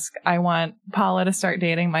desk. I want Paula to start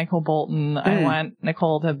dating Michael Bolton. I want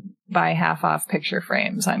Nicole to buy half-off picture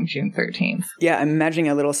frames on June 13th. Yeah, I'm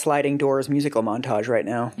imagining a little sliding doors musical montage right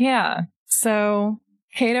now. Yeah. So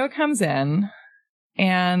Kato comes in,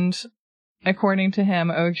 and according to him,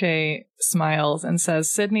 OJ smiles and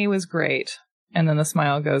says, Sydney was great. And then the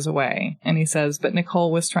smile goes away. And he says, but Nicole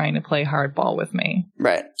was trying to play hardball with me.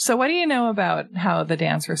 Right. So what do you know about how the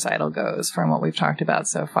dance recital goes from what we've talked about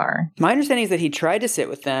so far? My understanding is that he tried to sit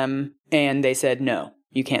with them and they said, no,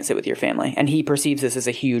 you can't sit with your family. And he perceives this as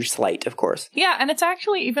a huge slight, of course. Yeah, and it's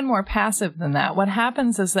actually even more passive than that. What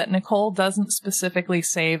happens is that Nicole doesn't specifically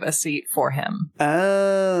save a seat for him.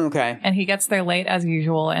 Oh, okay. And he gets there late as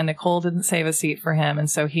usual, and Nicole didn't save a seat for him, and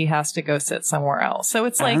so he has to go sit somewhere else. So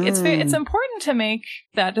it's like, it's important to make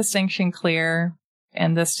that distinction clear.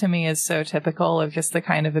 And this to me is so typical of just the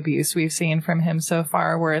kind of abuse we've seen from him so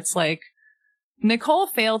far, where it's like, Nicole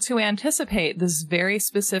failed to anticipate this very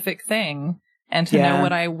specific thing and to know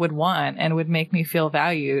what I would want and would make me feel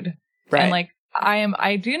valued. Right. And like,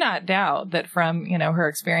 I do not doubt that from, her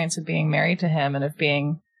experience of being married to him and of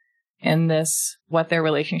being in this, what their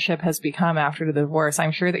relationship has become after the divorce,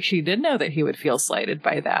 I'm sure that she did know that he would feel slighted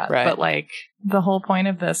by that. Right. But like, the whole point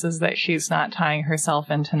of this is that she's not tying herself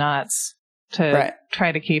into knots to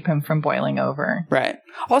try to keep him from boiling over. Right.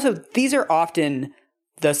 Also, these are often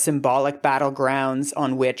the symbolic battlegrounds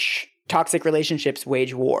on which toxic relationships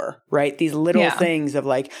wage war, right? These little things of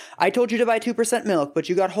like, I told you to buy 2% milk, but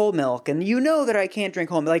you got whole milk, and you know that I can't drink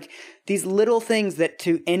whole milk. Like these little things that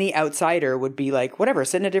to any outsider would be like, whatever,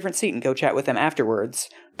 sit in a different seat and go chat with them afterwards.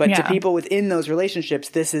 But to people within those relationships,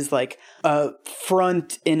 this is like a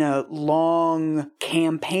front in a long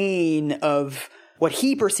campaign of what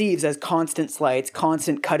he perceives as constant slights,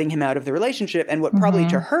 constant cutting him out of the relationship, and what probably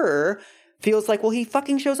to her feels like, well, he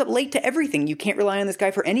fucking shows up late to everything. You can't rely on this guy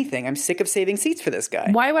for anything. I'm sick of saving seats for this guy.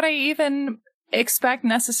 Why would I even expect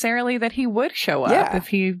necessarily that he would show up if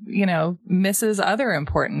he, misses other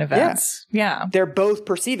important events? Yeah. They're both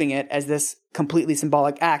perceiving it as this completely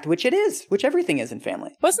symbolic act, which it is, which everything is in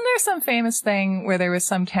family. Wasn't there some famous thing where there was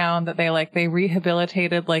some town that they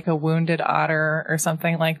rehabilitated like a wounded otter or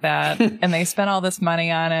something like that, and they spent all this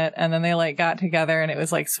money on it, and then they got together and it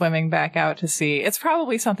was like swimming back out to sea? It's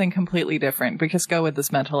probably something completely different, but just go with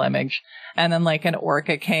this mental image. And then an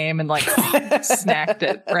orca came and snacked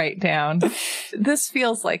it right down. This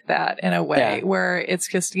feels like that in a way where it's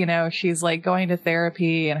just, she's going to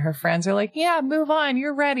therapy and her friends are like, yeah, move on.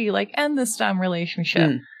 You're ready. End this dumb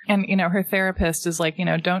relationship. And, her therapist is like,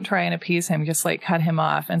 don't try and appease him. Just cut him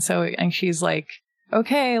off. And she's like,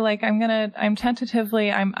 okay, I'm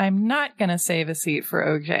not gonna save a seat for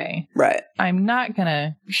OJ. Right. I'm not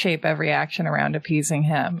gonna shape every action around appeasing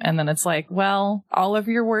him. And then it's like, well, all of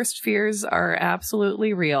your worst fears are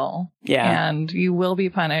absolutely real. Yeah. And you will be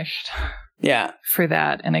punished. Yeah. For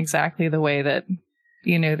that in exactly the way that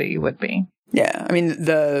you knew that you would be. Yeah. I mean,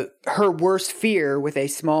 her worst fear with a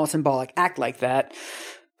small symbolic act like that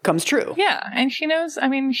comes true. Yeah. And she knows,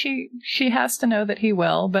 she has to know that he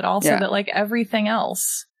will, but also that everything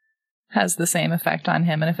else has the same effect on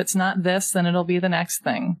him. And if it's not this, then it'll be the next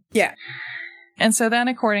thing. Yeah. And so then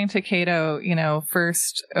according to Cato,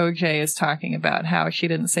 first OJ is talking about how she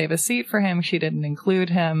didn't save a seat for him. She didn't include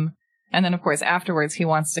him. And then of course afterwards he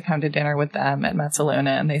wants to come to dinner with them at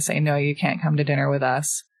Mezzaluna, and they say, no, you can't come to dinner with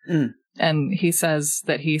us. And he says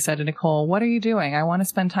that he said to Nicole, what are you doing? I want to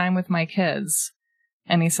spend time with my kids.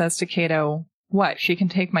 And he says to Cato, what? She can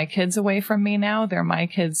take my kids away from me now? They're my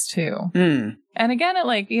kids too. And again,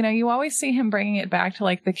 you always see him bringing it back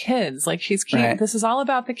to the kids. She's cute. Right. This is all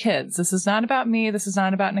about the kids. This is not about me. This is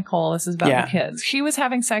not about Nicole. This is about the kids. She was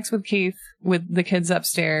having sex with Keith with the kids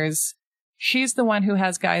upstairs. She's the one who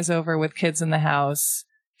has guys over with kids in the house.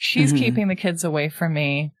 She's keeping the kids away from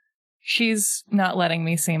me. She's not letting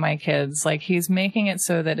me see my kids. He's making it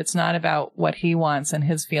so that it's not about what he wants and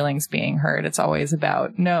his feelings being hurt. It's always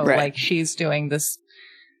about, she's doing this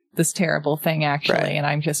terrible thing, actually, and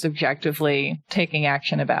I'm just objectively taking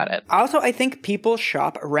action about it. Also, I think people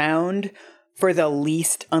shop around for the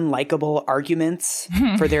least unlikable arguments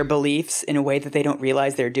for their beliefs in a way that they don't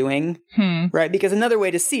realize they're doing, right? Because another way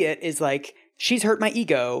to see it is she's hurt my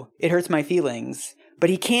ego. It hurts my feelings. But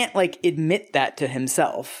he can't admit that to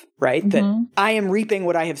himself, right? That I am reaping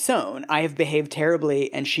what I have sown. I have behaved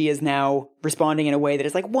terribly, and she is now responding in a way that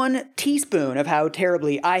is 1 teaspoon of how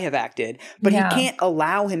terribly I have acted. But he can't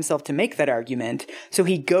allow himself to make that argument. So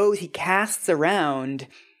he casts around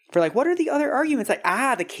for what are the other arguments?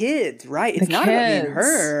 The kids, right? It's not about me and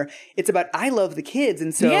her. It's about I love the kids.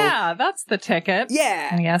 And so yeah, that's the ticket. Yeah.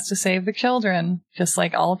 And he has to save the children, just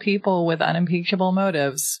like all people with unimpeachable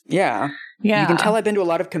motives. Yeah. Yeah. You can tell I've been to a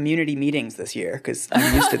lot of community meetings this year because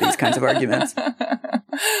I'm used to these kinds of arguments.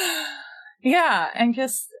 Yeah. And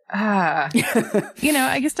just,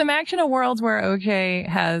 I just imagine a world where OJ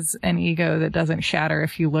has an ego that doesn't shatter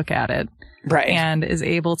if you look at it. Right. And is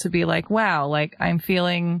able to be wow, I'm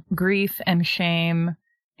feeling grief and shame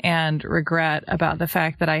and regret about the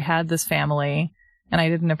fact that I had this family and I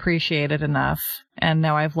didn't appreciate it enough. And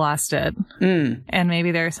now I've lost it. And maybe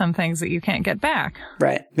there are some things that you can't get back.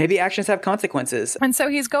 Right. Maybe actions have consequences. And so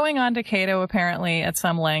he's going on to Cato apparently at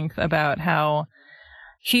some length about how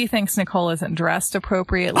he thinks Nicole isn't dressed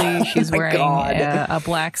appropriately. She's wearing a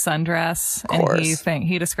black sundress. And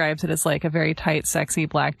he describes it as a very tight, sexy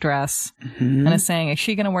black dress. And is saying, is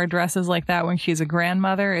she going to wear dresses like that when she's a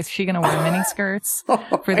grandmother? Is she going to wear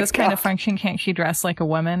miniskirts? For this kind of function, can't she dress like a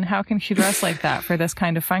woman? How can she dress like that for this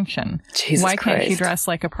kind of function? Why can't she dress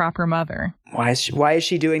like a proper mother? Why is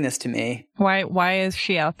she doing this to me? Why is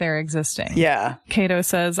she out there existing? Yeah. Cato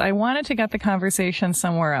says, I wanted to get the conversation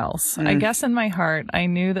somewhere else. I guess in my heart,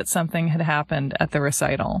 I knew that something had happened at the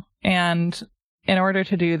recital. And in order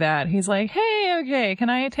to do that, he's like, hey, OJ, can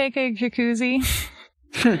I take a jacuzzi?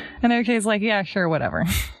 And OJ's like, yeah, sure, whatever.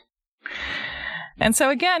 And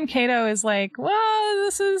so again, Cato is like, well,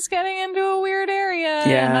 this is getting into a weird area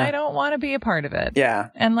and I don't want to be a part of it. Yeah.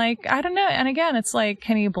 And I don't know. And again, it's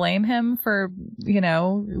can you blame him for,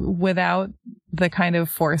 without the kind of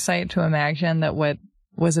foresight to imagine that what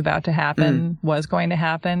was about to happen was going to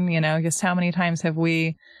happen. You know, just how many times have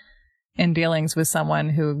we, in dealings with someone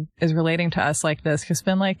who is relating to us like this, just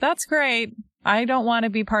been like, that's great. I don't want to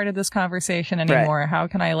be part of this conversation anymore. Right. How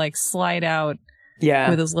can I like slide out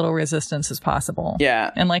with as little resistance as possible?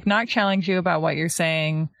 Yeah. And like not challenge you about what you're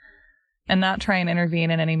saying and not try and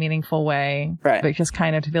intervene in any meaningful way. Right. But just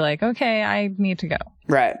kind of to be like, okay, I need to go.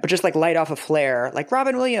 Right. But just like light off a flare, like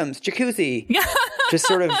Robin Williams, Jacuzzi. Just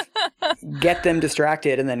sort of get them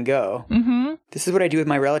distracted and then go. Mm-hmm. This is what I do with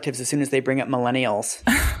my relatives as soon as they bring up millennials.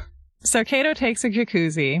 So Cato takes a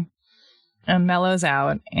jacuzzi and mellows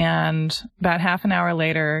out. And about half an hour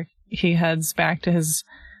later, he heads back to his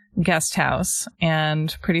guest house.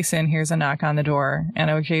 And pretty soon here's a knock on the door. And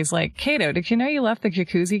OJ's like, Cato, did you know you left the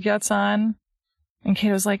jacuzzi jets on? And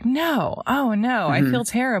Cato's like, no. Oh, no. I feel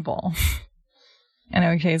terrible. And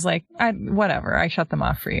OJ's like, whatever. I shut them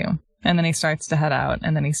off for you. And then he starts to head out.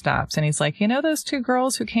 And then he stops. And he's like, you know those two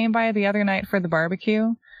girls who came by the other night for the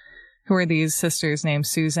barbecue? Who are these sisters named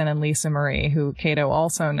Susan and Lisa Marie, who Cato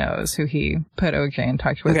also knows, who he put OJ in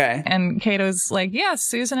touch with. Okay. And Cato's like, yes,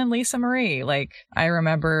 Susan and Lisa Marie. Like, I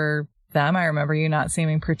remember them. I remember you not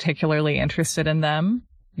seeming particularly interested in them.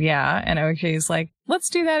 Yeah. And OJ's like, let's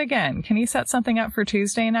do that again. Can you set something up for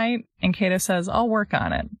Tuesday night? And Cato says, I'll work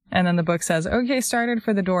on it. And then the book says, OJ started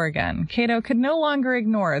for the door again. Cato could no longer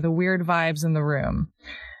ignore the weird vibes in the room.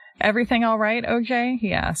 Everything all right, OJ?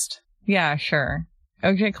 He asked. Yeah, sure.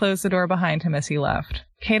 OJ closed the door behind him as he left.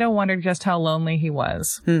 Cato wondered just how lonely he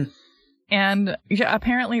was. And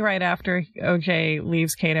apparently right after OJ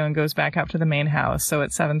leaves Cato and goes back up to the main house, so at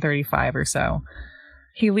 7:35 or so,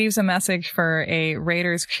 he leaves a message for a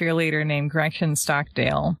Raiders cheerleader named Gretchen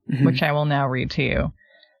Stockdale, which I will now read to you.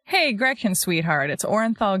 Hey, Gretchen, sweetheart, it's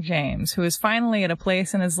Orenthal James, who is finally at a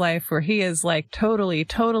place in his life where he is like totally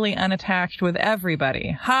unattached with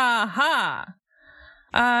everybody. Ha ha!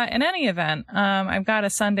 In any event, I've got a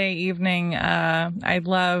Sunday evening. I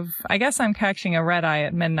guess I'm catching a red eye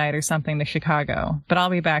at midnight or something to Chicago, but I'll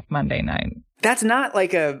be back Monday night. That's not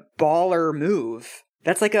like a baller move.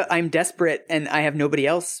 That's like a I'm desperate and I have nobody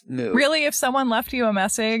else move. Really? If someone left you a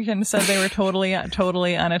message and said they were totally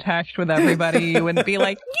unattached with everybody, you wouldn't be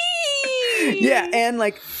like, yee! Yeah, and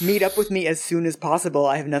like meet up with me as soon as possible.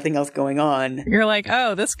 I have nothing else going on. You're like,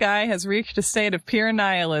 oh, this guy has reached a state of pure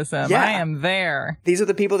nihilism. Yeah. I am there. These are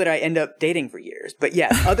the people that I end up dating for years. But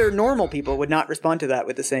yes, other normal people would not respond to that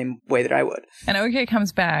with the same way that I would. And OJ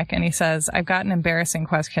comes back and he says, I've got an embarrassing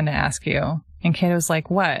question to ask you. And Cato's like,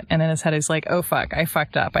 what? And in his head, he's like, oh, fuck, I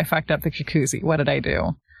fucked up. I fucked up the jacuzzi. What did I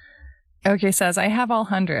do? OJ says, I have all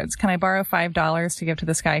hundreds. Can I borrow $5 to give to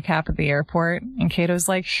this guy Cap at the airport? And Cato's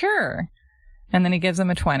like, sure. And then he gives him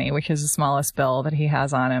a 20, which is the smallest bill that he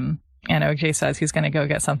has on him. And OJ says he's going to go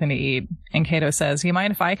get something to eat. And Cato says, you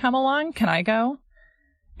mind if I come along? Can I go?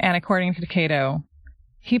 And according to Cato,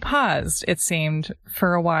 he paused, it seemed,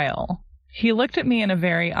 for a while. He looked at me in a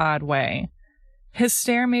very odd way. His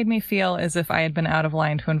stare made me feel as if I had been out of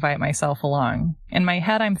line to invite myself along. In my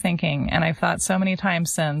head, I'm thinking, and I've thought so many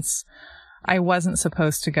times since, I wasn't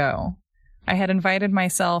supposed to go. I had invited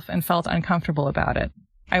myself and felt uncomfortable about it.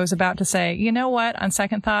 I was about to say, you know what, on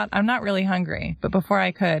second thought, I'm not really hungry. But before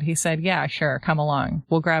I could, he said, yeah, sure, come along.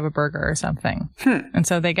 We'll grab a burger or something. And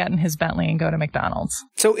so they get in his Bentley and go to McDonald's.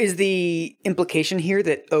 So is the implication here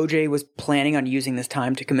that OJ was planning on using this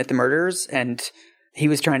time to commit the murders and he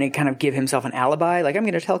was trying to kind of give himself an alibi? Like, I'm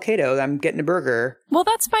going to tell Cato I'm getting a burger. Well,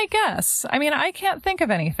 that's my guess. I mean, I can't think of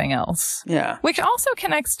anything else. Yeah. Which also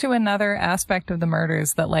connects to another aspect of the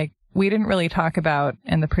murders that, like, we didn't really talk about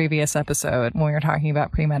in the previous episode when we were talking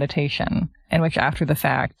about premeditation, in which after the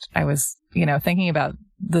fact, I was, thinking about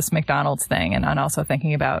this McDonald's thing and also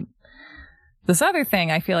thinking about this other thing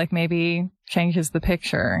I feel like maybe changes the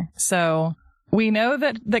picture. So we know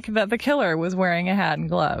that the killer was wearing a hat and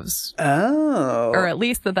gloves. Oh. Or at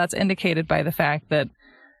least that's indicated by the fact that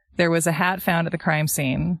there was a hat found at the crime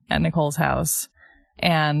scene at Nicole's house.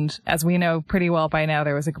 And as we know pretty well by now,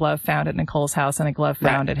 there was a glove found at Nicole's house and a glove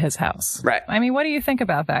found at his house. Right. I mean, what do you think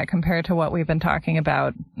about that compared to what we've been talking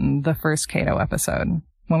about in the first Cato episode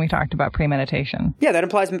when we talked about premeditation? Yeah, that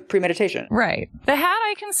implies premeditation. Right. The hat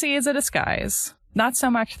I can see as a disguise. Not so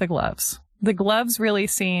much the gloves. The gloves really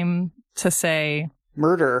seem to say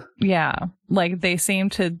murder. Yeah. Like they seem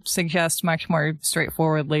to suggest much more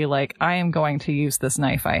straightforwardly, like, I am going to use this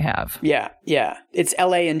knife I have. Yeah. Yeah. It's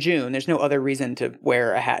LA in June. There's no other reason to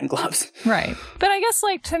wear a hat and gloves. Right. But I guess,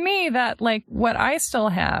 like, to me, that, like, what I still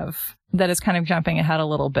have that is kind of jumping ahead a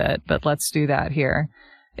little bit, but let's do that here,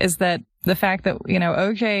 is that the fact that,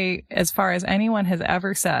 OJ, as far as anyone has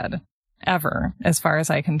ever said, ever, as far as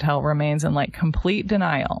I can tell, remains in like complete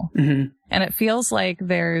denial. Mm-hmm. And it feels like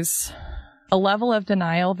there's a level of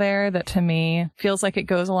denial there that to me feels like it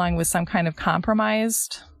goes along with some kind of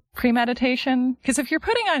compromised premeditation. Because if you're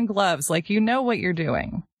putting on gloves, like, you know what you're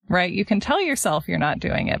doing, right? You can tell yourself you're not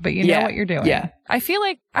doing it, but you know what you're doing. Yeah. I feel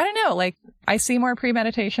like, I don't know, like, I see more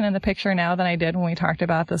premeditation in the picture now than I did when we talked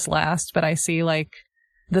about this last, but I see like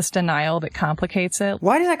this denial that complicates it.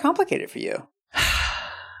 Why does that complicate it for you?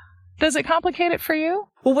 Does it complicate it for you?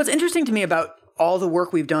 Well, what's interesting to me about all the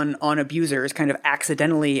work we've done on abusers, kind of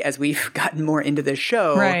accidentally as we've gotten more into this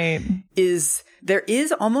show, Right. is there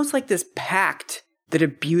is almost like this pact that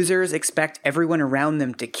abusers expect everyone around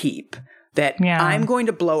them to keep. That I'm going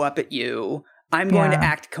to blow up at you. I'm going to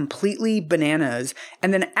act completely bananas.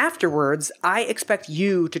 And then afterwards, I expect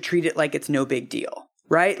you to treat it like it's no big deal.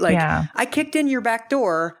 Right? Like, I kicked in your back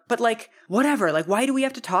door, but like, whatever. Like, why do we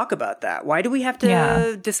have to talk about that? Why do we have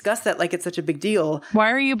to discuss that like it's such a big deal?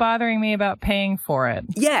 Why are you bothering me about paying for it?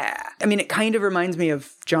 Yeah. I mean, it kind of reminds me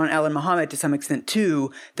of John Allen Muhammad to some extent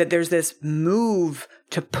too, that there's this move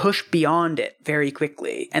to push beyond it very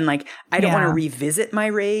quickly. And like, I don't want to revisit my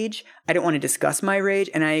rage. I don't want to discuss my rage.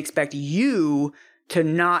 And I expect you to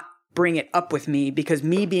not bring it up with me, because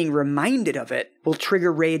me being reminded of it will trigger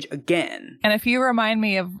rage again. And if you remind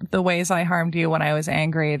me of the ways I harmed you when I was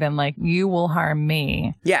angry, then like, you will harm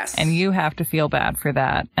me. Yes. And you have to feel bad for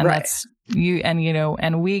that. And that's you. And, you know,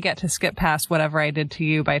 and we get to skip past whatever I did to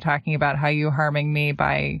you by talking about how you harming me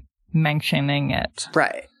by mentioning it.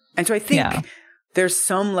 Right. And so I think there's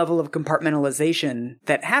some level of compartmentalization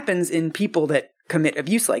that happens in people that commit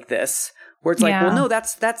abuse like this, where it's like, well, no,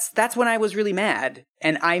 that's when I was really mad,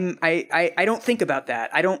 and I don't think about that.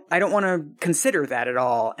 I don't want to consider that at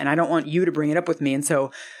all, and I don't want you to bring it up with me. And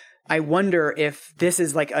so I wonder if this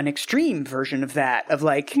is like an extreme version of that, of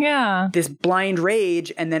like this blind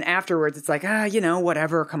rage, and then afterwards it's like, you know,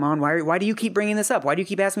 whatever. Come on, why do you keep bringing this up? Why do you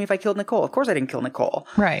keep asking me if I killed Nicole? Of course I didn't kill Nicole.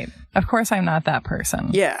 Right. Of course I'm not that person.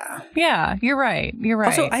 Yeah. Yeah. You're right. You're right.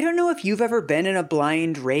 Also, I don't know if you've ever been in a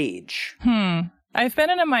blind rage. I've been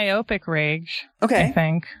in a myopic rage. Okay. I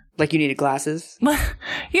think. Like you needed glasses?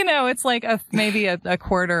 You know, it's like maybe a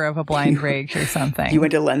quarter of a blind rage or something. You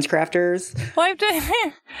went to LensCrafters? Well,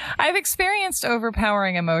 I've experienced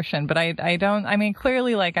overpowering emotion, but I mean,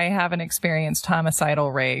 clearly, like, I haven't experienced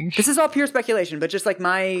homicidal rage. This is all pure speculation, but just like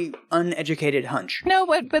my uneducated hunch. No,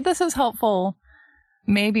 but this is helpful.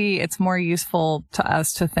 Maybe it's more useful to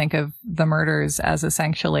us to think of the murders as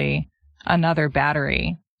essentially another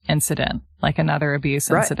battery incident, like another abuse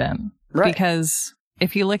incident. Right. Because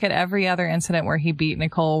if you look at every other incident where he beat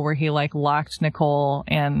Nicole, where he like locked Nicole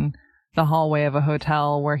in the hallway of a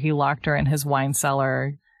hotel, where he locked her in his wine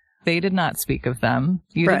cellar, they did not speak of them.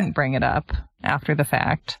 You didn't bring it up after the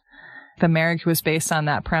fact. The marriage was based on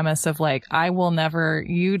that premise of like, I will never,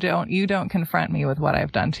 you don't confront me with what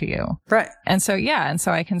I've done to you. Right. And so, and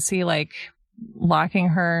so I can see like locking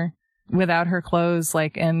her without her clothes,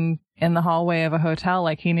 like in the hallway of a hotel,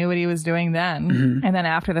 like he knew what he was doing then. Mm-hmm. And then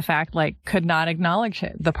after the fact, like could not acknowledge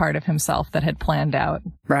the part of himself that had planned out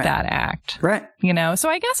that act. Right. You know, so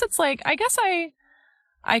I guess it's like,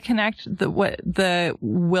 I connect the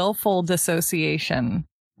willful dissociation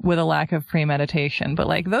with a lack of premeditation, but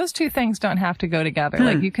like those two things don't have to go together.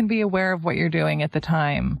 Like you can be aware of what you're doing at the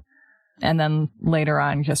time and then later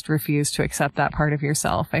on just refuse to accept that part of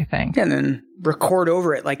yourself, I think. And then record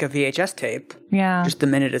over it like a VHS tape. Yeah. Just the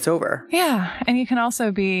minute it's over. Yeah. And you can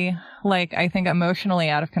also be like, I think emotionally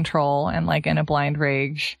out of control and like in a blind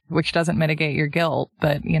rage, which doesn't mitigate your guilt,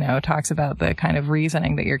 but, you know, talks about the kind of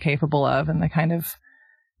reasoning that you're capable of and the kind of,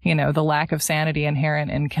 you know, the lack of sanity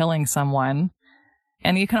inherent in killing someone.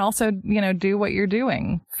 And you can also, you know, do what you're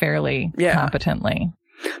doing fairly competently.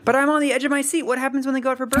 But I'm on the edge of my seat. What happens when they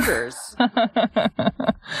go out for burgers?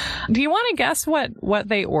 Do you want to guess what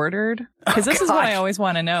they ordered? Because this is what I always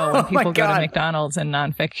want to know when people go to McDonald's in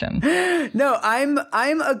nonfiction. No,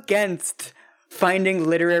 I'm against finding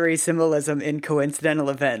literary symbolism in coincidental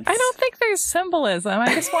events. I don't think there's symbolism.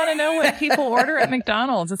 I just want to know what people order at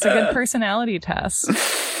McDonald's. It's a good personality test.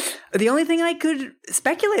 The only thing I could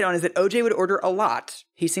speculate on is that OJ would order a lot.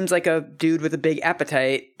 He seems like a dude with a big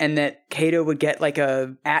appetite, and that Kato would get like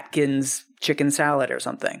a Atkins chicken salad or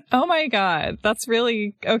something. Oh my God. That's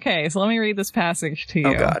really... Okay, so let me read this passage to you.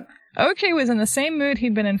 Oh God. OJ was in the same mood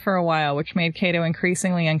he'd been in for a while, which made Kato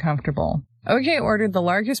increasingly uncomfortable. OJ ordered the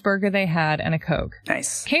largest burger they had and a Coke.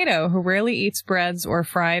 Nice. Kato, who rarely eats breads or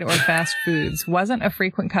fried or fast foods, wasn't a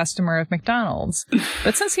frequent customer of McDonald's.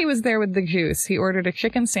 But since he was there with the juice, he ordered a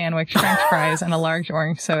chicken sandwich, French fries, and a large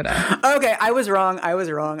orange soda. Okay, I was wrong. I was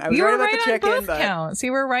You right were about right the chicken, on both but counts.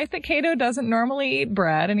 You were right that Kato doesn't normally eat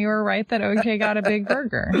bread, and you were right that OJ got a big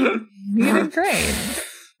burger. You did great.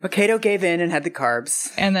 But Kato gave in and had the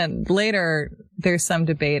carbs. And then later, there's some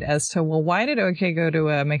debate as to, well, why did OJ go to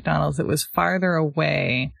a McDonald's that was farther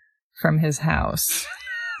away from his house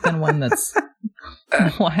than one that's...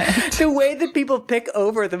 What? The way that people pick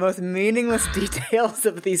over the most meaningless details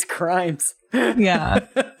of these crimes. Yeah.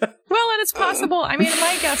 Well, and it's possible. I mean,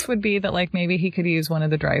 my guess would be that, like, maybe he could use one of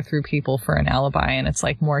the drive-through people for an alibi, and it's,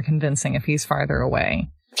 like, more convincing if he's farther away.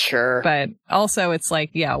 Sure. But also it's like,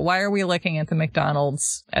 yeah, why are we looking at which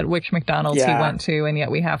McDonald's he went to, and yet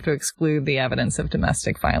we have to exclude the evidence of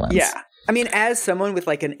domestic violence? Yeah. I mean, as someone with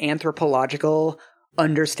like an anthropological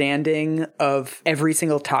understanding of every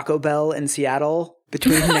single Taco Bell in Seattle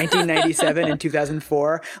between 1997 and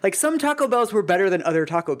 2004, like some Taco Bells were better than other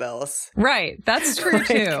Taco Bells. Right. That's true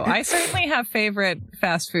too. I certainly have favorite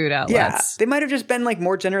fast food outlets. Yeah. They might have just been like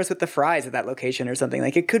more generous with the fries at that location or something.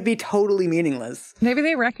 Like it could be totally meaningless. Maybe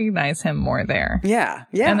they recognize him more there. Yeah.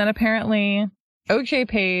 Yeah. And then apparently OJ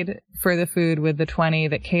paid for the food with the $20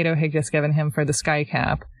 that Kato had just given him for the Sky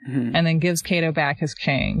Cap, and then gives Kato back his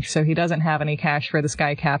change. So he doesn't have any cash for the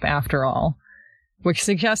Sky Cap after all, which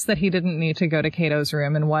suggests that he didn't need to go to Kato's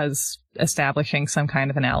room and was establishing some kind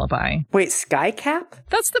of an alibi. Wait, Sky Cap?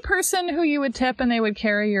 That's the person who you would tip and they would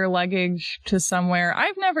carry your luggage to somewhere.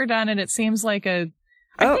 I've never done it. It seems like I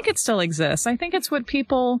think it still exists. I think it's what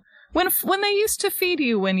people... When they used to feed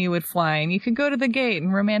you when you would fly, and you could go to the gate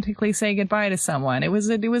and romantically say goodbye to someone. It was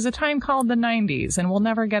a time called the 90s, and we'll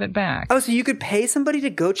never get it back. Oh, so you could pay somebody to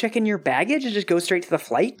go check in your baggage and just go straight to the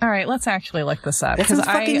flight? All right, let's actually look this up. That sounds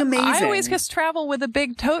fucking amazing. I always just travel with a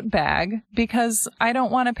big tote bag because I don't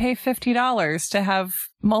want to pay $50 to have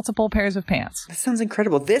multiple pairs of pants. That sounds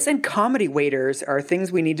incredible. This and comedy waiters are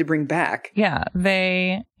things we need to bring back. Yeah,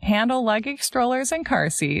 they handle luggage, strollers, and car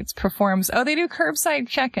seats, they do curbside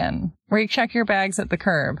check-in, where you check your bags at the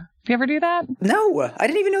curb. Do you ever do that? No, I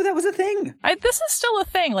didn't even know that was a thing. This is still a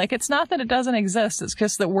thing. Like, it's not that it doesn't exist. It's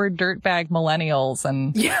just that we're dirtbag millennials,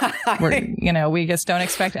 and we just don't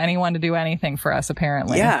expect anyone to do anything for us,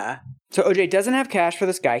 apparently. Yeah. So OJ doesn't have cash for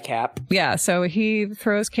the Sky Cap. Yeah, so he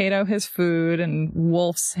throws Kato his food and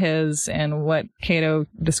wolfs his in what Kato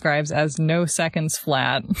describes as no seconds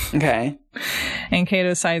flat. Okay. And Kato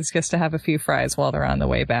decides just to have a few fries while they're on the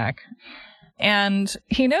way back. And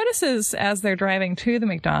he notices as they're driving to the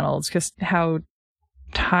McDonald's just how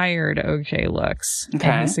tired OJ looks. Okay.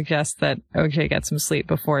 And he suggests that OJ get some sleep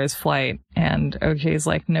before his flight. And OJ's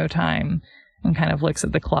like, no time, and kind of looks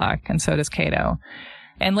at the clock. And so does Kato.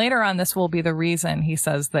 And later on, this will be the reason he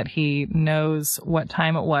says that he knows what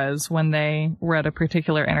time it was when they were at a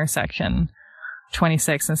particular intersection,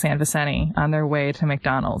 26 in San Vicente, on their way to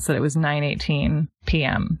McDonald's, that it was 9:18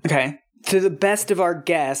 p.m. Okay. To the best of our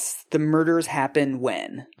guess, the murders happen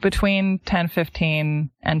when? Between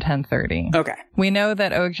 10:15 and 10:30. Okay. We know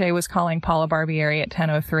that OJ was calling Paula Barbieri at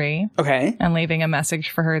 10:03. Okay. And leaving a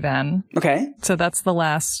message for her then. Okay. So that's the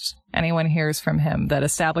last anyone hears from him that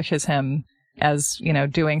establishes him as,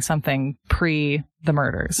 doing something pre the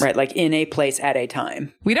murders. Right, like in a place at a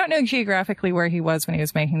time. We don't know geographically where he was when he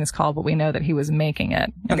was making this call, but we know that he was making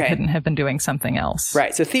it and couldn't have been doing something else.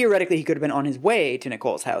 Right, so theoretically he could have been on his way to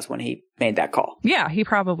Nicole's house when he made that call. Yeah, he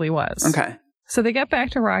probably was. Okay. So they get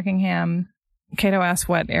back to Rockingham. Kato asks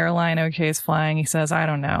what airline OJ is flying. He says, I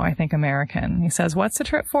don't know, I think American. He says, what's the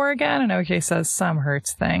trip for again? And OJ says, some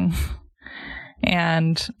Hertz thing.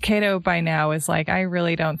 And Kato by now is like, I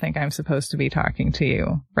really don't think I'm supposed to be talking to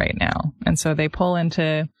you right now. And so they pull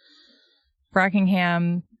into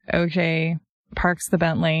Rockingham. OJ parks the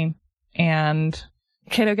Bentley, and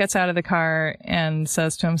Kato gets out of the car and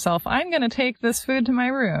says to himself, I'm going to take this food to my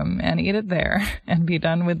room and eat it there and be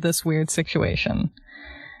done with this weird situation.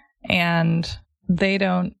 And they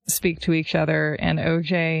don't speak to each other, and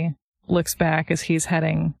OJ looks back as he's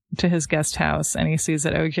heading to his guest house, and he sees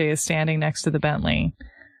that OJ is standing next to the Bentley,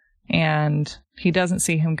 and he doesn't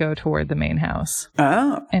see him go toward the main house.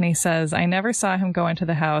 Oh. And he says, I never saw him go into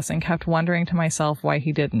the house and kept wondering to myself why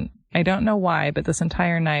he didn't. I don't know why, but this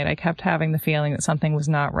entire night I kept having the feeling that something was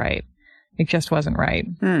not right. It just wasn't right.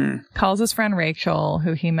 Calls his friend Rachel,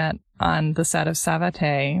 who he met on the set of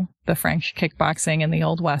Savate, the French kickboxing in the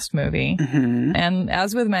Old West movie. Mm-hmm. And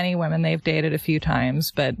as with many women, they've dated a few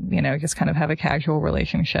times, but, just kind of have a casual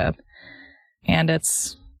relationship. And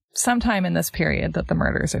it's sometime in this period that the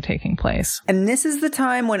murders are taking place. And this is the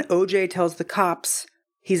time when OJ tells the cops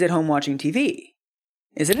he's at home watching TV.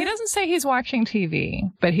 Isn't it? He doesn't say he's watching TV,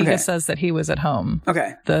 but he just says that he was at home.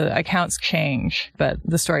 Okay. The accounts change, but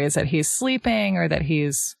the story is that he's sleeping or that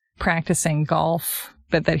he's practicing golf,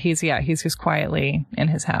 but that he's just quietly in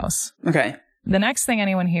his house. Okay. The next thing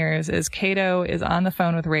anyone hears is Cato is on the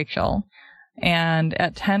phone with Rachel, and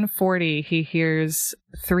at 10:40, he hears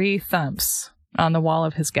 3 thumps on the wall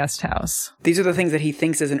of his guest house. These are the things that he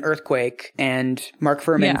thinks is an earthquake, and Mark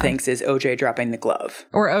Furman thinks is OJ dropping the glove.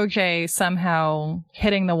 Or OJ somehow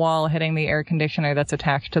hitting the wall, hitting the air conditioner that's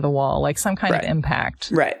attached to the wall, like some kind of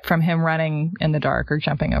impact from him running in the dark or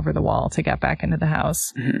jumping over the wall to get back into the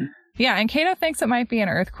house. Mm-hmm. Yeah, and Cato thinks it might be an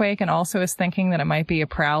earthquake and also is thinking that it might be a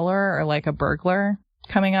prowler or like a burglar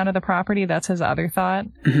coming out of the property. That's his other thought.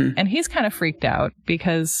 Mm-hmm. And he's kind of freaked out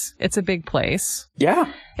because it's a big place.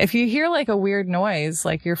 Yeah. If you hear like a weird noise,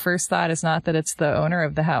 like your first thought is not that it's the owner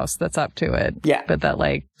of the house that's up to it. Yeah. But that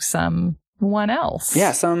like someone else.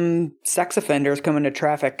 Yeah, some sex offenders coming to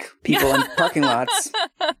traffic people in parking lots.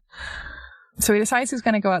 So he decides he's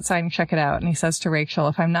going to go outside and check it out. And he says to Rachel,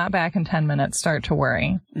 if I'm not back in 10 minutes, start to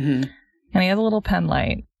worry. Mm-hmm. And he has a little pen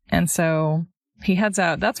light. And so he heads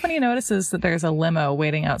out. That's when he notices that there's a limo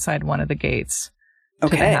waiting outside one of the gates to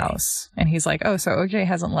the house. And he's like, oh, so OJ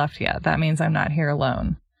hasn't left yet. That means I'm not here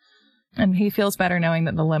alone. And he feels better knowing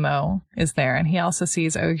that the limo is there. And he also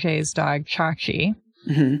sees OJ's dog, Chachi,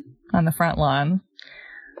 on the front lawn.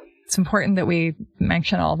 It's important that we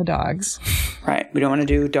mention all the dogs. Right. We don't want to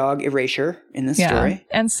do dog erasure in this story.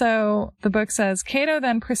 And so the book says, Cato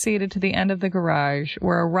then proceeded to the end of the garage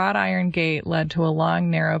where a wrought iron gate led to a long,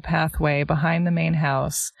 narrow pathway behind the main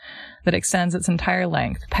house that extends its entire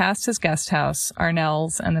length, past his guest house,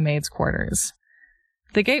 Arnell's, and the maid's quarters.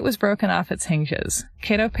 The gate was broken off its hinges.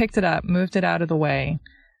 Cato picked it up, moved it out of the way,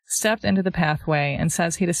 stepped into the pathway, and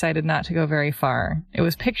says he decided not to go very far. It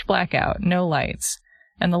was pitch black out, no lights,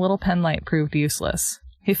 and the little pen light proved useless.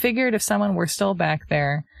 He figured if someone were still back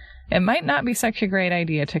there, it might not be such a great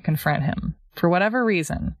idea to confront him. For whatever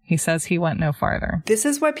reason, he says he went no farther. This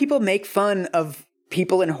is why people make fun of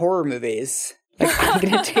people in horror movies. Like, I'm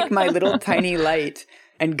going to take my little tiny light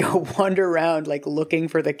and go wander around, like, looking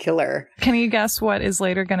for the killer. Can you guess what is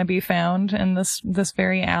later going to be found in this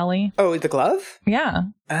very alley? Oh, the glove? Yeah.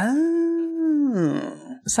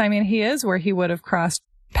 Oh. So, I mean, he is where he would have crossed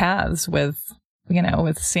paths with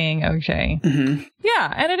seeing OJ. Mm-hmm.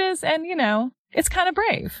 Yeah, and it is, and, it's kind of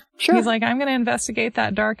brave. Sure. He's like, I'm going to investigate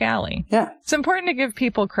that dark alley. Yeah. It's important to give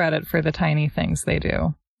people credit for the tiny things they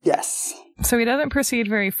do. Yes. So he doesn't proceed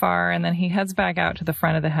very far, and then he heads back out to the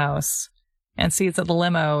front of the house and sees that the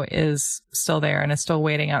limo is still there and is still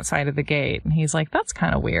waiting outside of the gate. And he's like, that's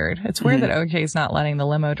kind of weird. It's weird that OJ's not letting the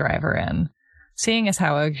limo driver in, seeing as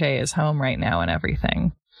how OJ is home right now and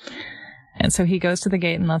everything. And so he goes to the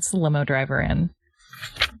gate and lets the limo driver in.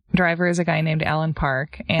 Driver is a guy named Alan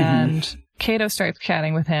Park, and Cato starts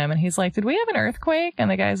chatting with him, and he's like, did we have an earthquake? And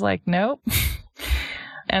the guy's like, nope.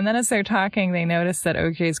 And then as they're talking, they notice that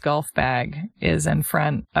OJ's golf bag is in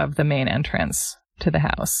front of the main entrance to the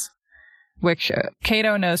house, which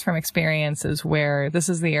Cato knows from experience is where this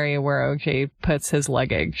is the area where OJ puts his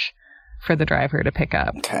luggage for the driver to pick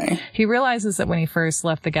up. Okay. He realizes that when he first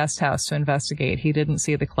left the guest house to investigate, he didn't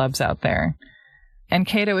see the clubs out there. And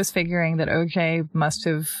Cato is figuring that OJ must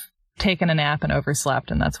have taken a nap and overslept,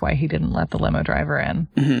 and that's why he didn't let the limo driver in.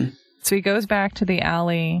 Mm-hmm. So he goes back to the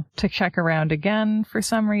alley to check around again for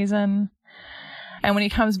some reason. And when he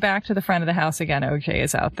comes back to the front of the house again, OJ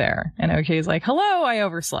is out there. And OJ is like, hello, I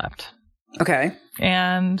overslept. Okay.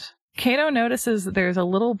 And Cato notices that there's a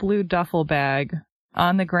little blue duffel bag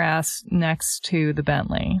on the grass next to the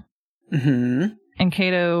Bentley. Mm-hmm. And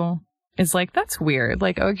Cato is like, that's weird.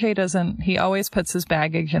 Like, OJ he always puts his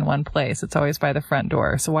baggage in one place. It's always by the front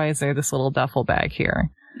door. So why is there this little duffel bag here?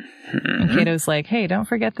 And Cato's like, hey, don't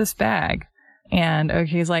forget this bag. And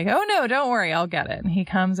OJ's like, oh no, don't worry, I'll get it. And he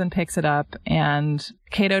comes and picks it up, and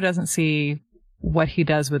Cato doesn't see what he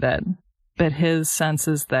does with it. But his sense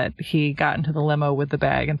is that he got into the limo with the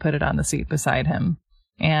bag and put it on the seat beside him.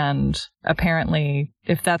 And apparently,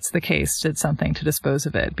 if that's the case, did something to dispose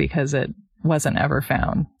of it because it wasn't ever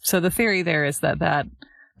found. So the theory there is that that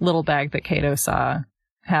little bag that Cato saw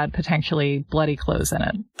had potentially bloody clothes in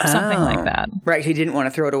it. Something like that. Right. He didn't want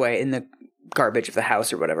to throw it away in the garbage of the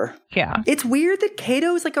house or whatever. Yeah. It's weird that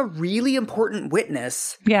Cato is like a really important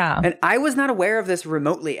witness. Yeah. And I was not aware of this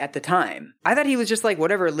remotely at the time. I thought he was just like,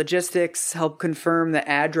 whatever, logistics, help confirm the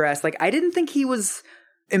address. Like, I didn't think he was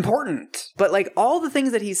important. But like all the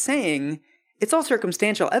things that he's saying, it's all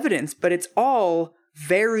circumstantial evidence, but it's all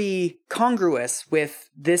very congruous with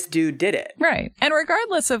this dude did it. Right. And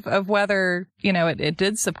regardless of whether, it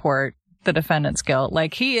did support the defendant's guilt,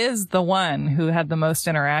 like, he is the one who had the most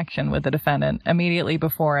interaction with the defendant immediately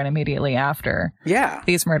before and immediately after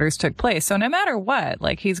these murders took place. So no matter what,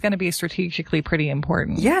 like, he's going to be strategically pretty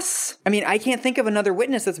important. Yes. I mean, I can't think of another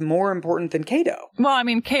witness that's more important than Cato. Well, I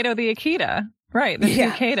mean, Cato the Akita. Right, the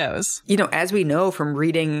two Catos. As we know from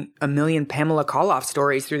reading a million Pamela Koloff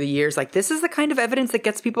stories through the years, like, this is the kind of evidence that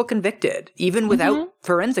gets people convicted, even without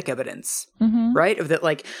forensic evidence, right? Of that,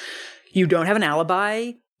 like, you don't have an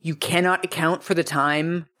alibi. You cannot account for the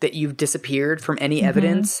time that you've disappeared from any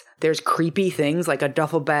evidence. There's creepy things like a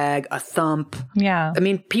duffel bag, a thump. Yeah. I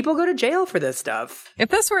mean, people go to jail for this stuff. If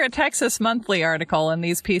this were a Texas Monthly article and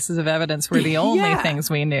these pieces of evidence were the only things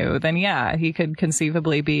we knew, then he could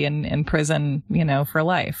conceivably be in prison, for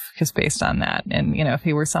life, just based on that. And, if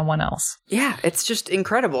he were someone else. Yeah, it's just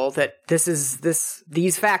incredible that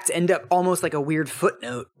these facts end up almost like a weird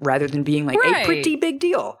footnote rather than being like a pretty big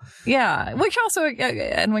deal. Yeah,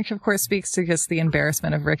 which of course speaks to just the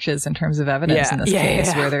embarrassment of riches in terms of evidence in this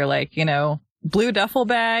case, where they're like, blue duffel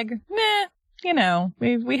bag,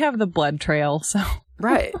 we have the blood trail, so.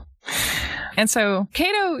 Right. And so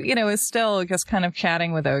Cato, is still just kind of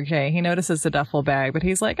chatting with OJ. He notices the duffel bag, but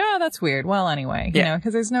he's like, oh, that's weird. Well, anyway,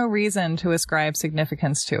 because there's no reason to ascribe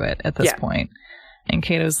significance to it at this point. And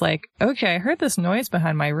Cato's like, OJ, I heard this noise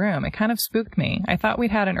behind my room. It kind of spooked me. I thought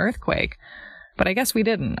we'd had an earthquake, but I guess we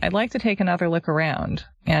didn't. I'd like to take another look around.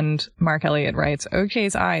 And Mark Elliott writes,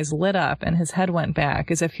 OJ's eyes lit up and his head went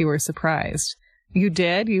back as if he were surprised. You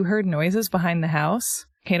did? You heard noises behind the house?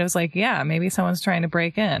 Cato's like, yeah, maybe someone's trying to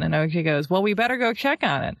break in. And OJ goes, well, we better go check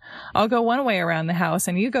on it. I'll go one way around the house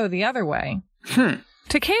and you go the other way.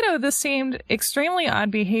 To Cato, this seemed extremely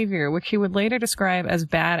odd behavior, which he would later describe as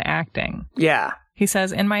bad acting. Yeah. He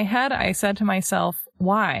says, in my head, I said to myself,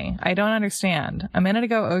 why? I don't understand. A minute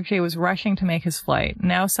ago, OJ was rushing to make his flight.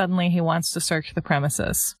 Now suddenly he wants to search the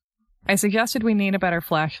premises. I suggested we need a better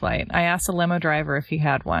flashlight. I asked the limo driver if he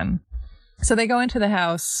had one. So they go into the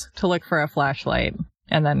house to look for a flashlight.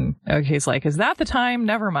 And then OJ's like, is that the time?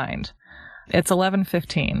 Never mind. It's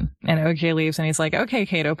 11:15. And OJ leaves and he's like, okay,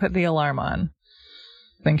 Cato, put the alarm on.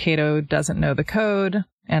 Then Cato doesn't know the code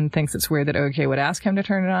and thinks it's weird that OJ would ask him to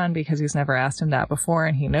turn it on because he's never asked him that before.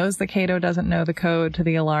 And he knows that Cato doesn't know the code to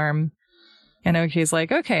the alarm. And OJ's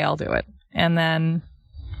like, okay, I'll do it. And then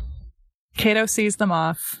Cato sees them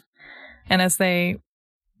off. And as they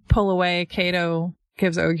pull away, Cato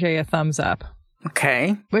gives OJ a thumbs up.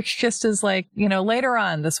 Okay. Which just is like, later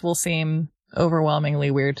on, this will seem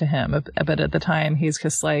overwhelmingly weird to him. But at the time, he's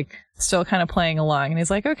just like still kind of playing along. And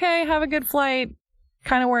he's like, okay, have a good flight.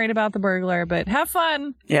 Kind of worried about the burglar, but have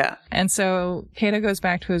fun. Yeah. And so Cato goes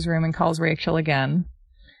back to his room and calls Rachel again.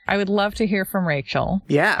 I would love to hear from Rachel.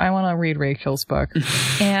 Yeah. I want to read Rachel's book.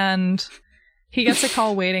 And he gets a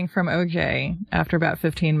call waiting from OJ after about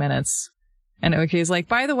 15 minutes. And OJ's like,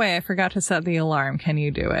 by the way, I forgot to set the alarm. Can you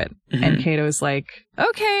do it? Mm-hmm. And Cato's like,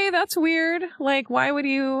 okay, that's weird. Like, why would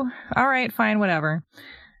you? All right, fine, whatever.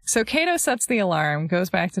 So Cato sets the alarm, goes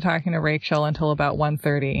back to talking to Rachel until about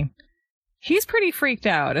 1:30. He's pretty freaked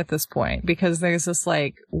out at this point because there's this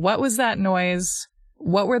like, what was that noise?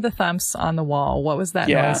 What were the thumps on the wall? What was that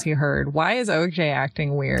noise he heard? Why is OJ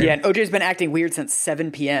acting weird? Yeah, and OJ's been acting weird since 7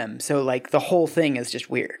 p.m. So, like, the whole thing is just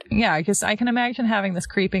weird. Yeah, I can imagine having this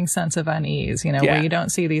creeping sense of unease, where you don't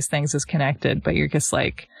see these things as connected, but you're just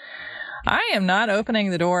like, I am not opening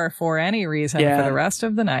the door for any reason for the rest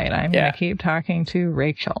of the night. I'm going to keep talking to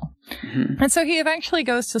Rachel. Mm-hmm. And so he eventually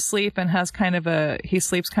goes to sleep and has he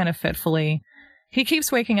sleeps kind of fitfully. He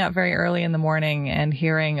keeps waking up very early in the morning and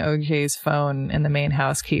hearing OJ's phone in the main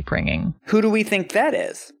house keep ringing. Who do we think that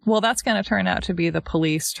is? Well, that's going to turn out to be the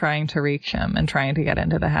police trying to reach him and trying to get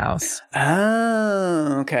into the house.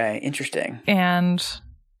 Oh, okay. Interesting. And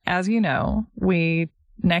as you know, we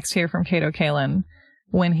next hear from Cato Kalin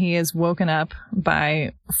when he is woken up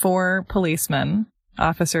by 4 policemen,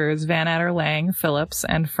 officers Van Adder, Lang, Phillips,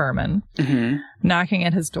 and Furman, knocking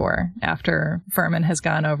at his door after Furman has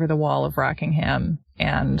gone over the wall of Rockingham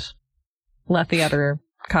and let the other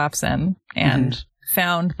cops in and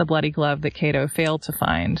found the bloody glove that Cato failed to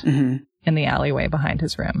find in the alleyway behind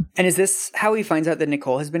his room. And is this how he finds out that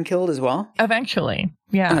Nicole has been killed as well? Eventually,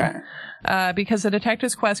 yeah. Okay. Because the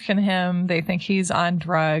detectives question him. They think he's on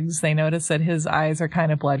drugs. They notice that his eyes are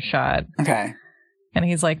kind of bloodshot. Okay. And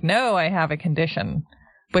he's like, no, I have a condition,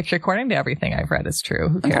 which according to everything I've read is true.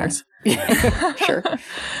 Who cares? Okay. Sure.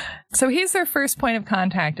 So he's their first point of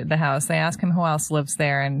contact at the house. They ask him who else lives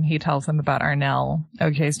there, and he tells them about Arnell,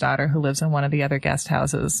 OJ's daughter, who lives in one of the other guest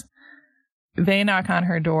houses. they knock on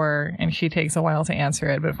her door and she takes a while to answer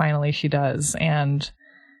it, but finally she does. And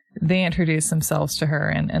they introduce themselves to her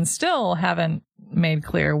and still haven't made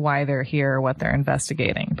clear why they're here or what they're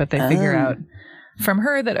investigating. But they figure out from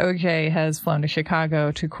her that OJ has flown to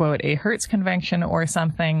Chicago to, quote, a Hertz convention or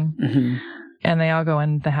something. Mm-hmm. And they all go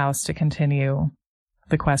in the house to continue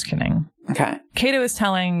the questioning. Okay. Cato is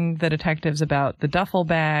telling the detectives about the duffel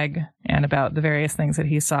bag and about the various things that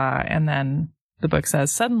he saw. And then the book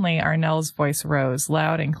says, suddenly Arnell's voice rose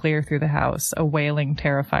loud and clear through the house, a wailing,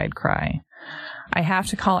 terrified cry. I have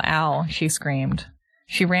to call Al, she screamed.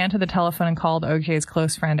 She ran to the telephone and called OJ's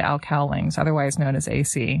close friend Al Cowlings, otherwise known as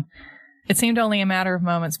AC. It seemed only a matter of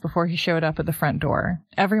moments before he showed up at the front door.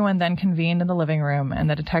 Everyone then convened in the living room, and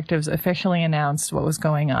the detectives officially announced what was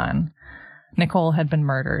going on. Nicole had been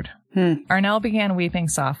murdered. Arnell began weeping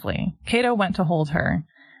softly. Cato went to hold her,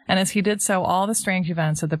 and as he did so, all the strange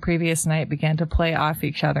events of the previous night began to play off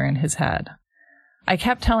each other in his head. I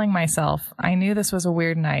kept telling myself, I knew this was a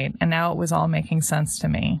weird night, and now it was all making sense to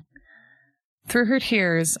me. Through her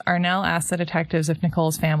tears, Arnell asked the detectives if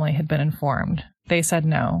Nicole's family had been informed. They said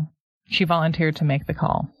no. She volunteered to make the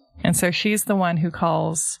call. And so she's the one who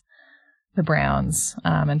calls the Browns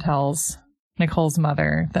and tells Nicole's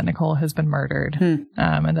mother that Nicole has been murdered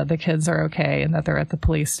and that the kids are okay and that they're at the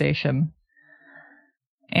police station.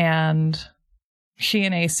 And she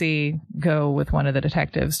and AC go with one of the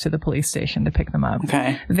detectives to the police station to pick them up.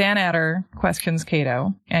 Okay. Van Adder questions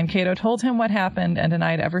Cato, and Cato told him what happened and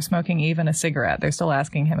denied ever smoking even a cigarette. They're still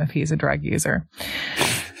asking him if he's a drug user.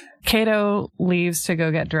 Cato leaves to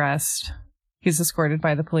go get dressed. He's escorted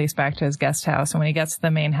by the police back to his guest house, and when he gets to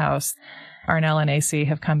the main house, Arnell and AC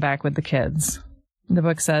have come back with the kids. The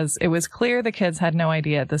book says, it was clear the kids had no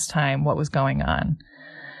idea at this time what was going on.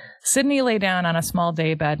 Sydney lay down on a small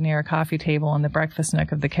daybed near a coffee table in the breakfast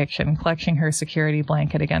nook of the kitchen, clutching her security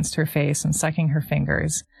blanket against her face and sucking her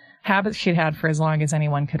fingers, habits she'd had for as long as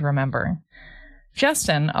anyone could remember.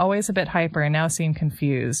 Justin, always a bit hyper, now seemed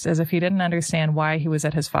confused, as if he didn't understand why he was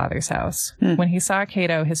at his father's house. When he saw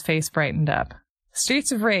Cato, his face brightened up.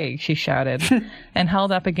 Streets of Rage, she shouted, and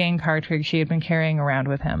held up a game cartridge she had been carrying around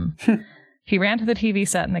with him. He ran to the TV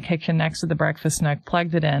set in the kitchen next to the breakfast nook,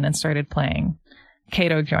 plugged it in, and started playing.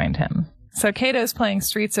 Cato joined him. So Cato's playing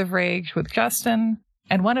Streets of Rage with Justin,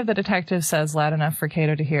 and one of the detectives says loud enough for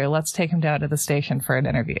Cato to hear, let's take him down to the station for an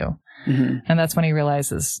interview. And that's when he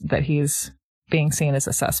realizes that he's being seen as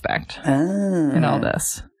a suspect in all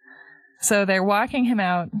this. So they're walking him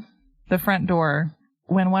out the front door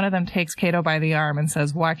when one of them takes Cato by the arm and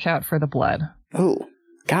says, watch out for the blood. Oh,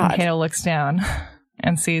 God. And Cato looks down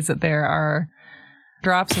and sees that there are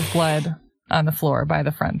drops of blood on the floor by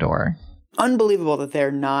the front door. Unbelievable that they're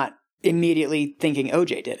not immediately thinking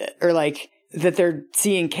OJ did it. Or like that they're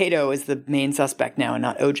seeing Cato as the main suspect now and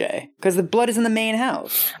not OJ. Because the blood is in the main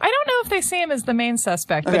house. I don't know if they see him as the main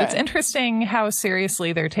suspect, but it's interesting how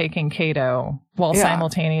seriously they're taking Cato while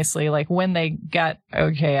simultaneously, like when they get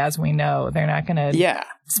OJ, as we know, they're not going to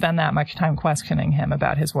spend that much time questioning him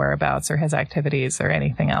about his whereabouts or his activities or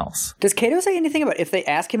anything else. Does Cato say anything about if they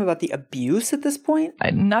ask him about the abuse at this point?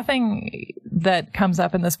 Nothing that comes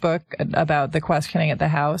up in this book about the questioning at the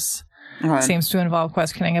house seems to involve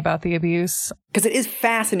questioning about the abuse. Because it is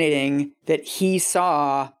fascinating that he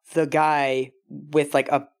saw the guy with like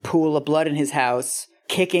a pool of blood in his house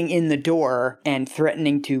kicking in the door and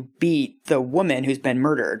threatening to beat the woman who's been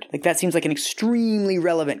murdered. Like that seems like an extremely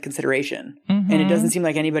relevant consideration. And it doesn't seem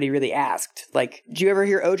like anybody really asked. Like, did you ever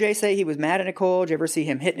hear OJ say he was mad at Nicole? Did you ever see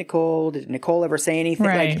him hit Nicole? Did Nicole ever say anything?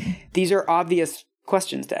 Right. Like, these are obvious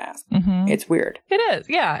questions to ask. It's weird. It is,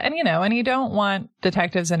 yeah. And, and you don't want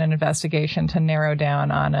detectives in an investigation to narrow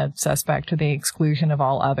down on a suspect to the exclusion of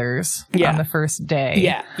all others on the first day.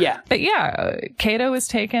 Yeah. But Cato is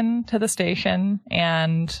taken to the station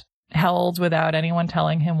and held without anyone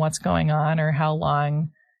telling him what's going on or how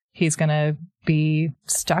long he's going to be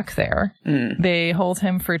stuck there. They hold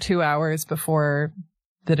him for 2 hours before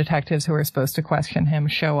the detectives who are supposed to question him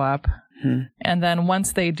show up. And then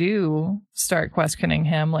once they do start questioning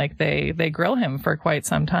him, like they grill him for quite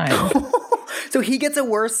some time. So he gets a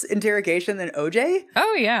worse interrogation than OJ?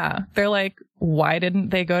 Oh, yeah. They're like, why didn't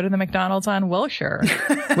they go to the McDonald's on Wilshire,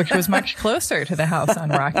 which was much closer to the house on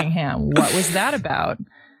Rockingham? What was that about?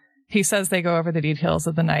 He says they go over the details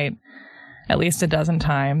of the night at least a dozen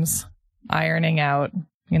times, ironing out,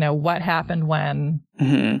 what happened when,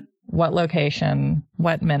 what location,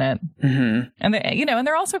 what minute. And they, and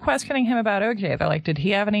they're also questioning him about OJ. They're like, did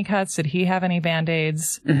he have any cuts? Did he have any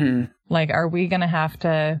Band-Aids? Like, are we going to have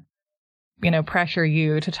to, pressure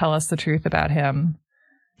you to tell us the truth about him?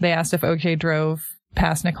 They asked if OJ drove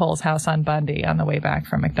past Nicole's house on Bundy on the way back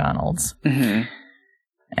from McDonald's. Mm-hmm.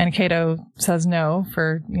 And Cato says no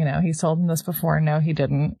for, he's told him this before. No, he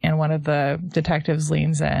didn't. And one of the detectives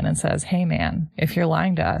leans in and says, "Hey, man, if you're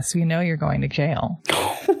lying to us, we know you're going to jail.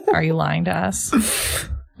 Are you lying to us?"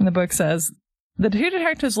 And the book says, the two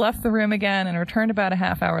detectives left the room again and returned about a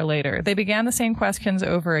half hour later. They began the same questions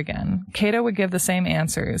over again. Cato would give the same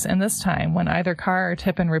answers, and this time, when either Carr or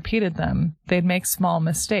Tippin repeated them, they'd make small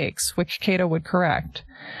mistakes, which Cato would correct.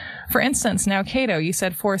 For instance, "Now, Cato, you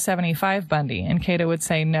said 475 Bundy," and Cato would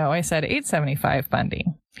say, "No, I said 875 Bundy."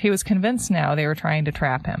 He was convinced now they were trying to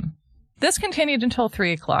trap him. This continued until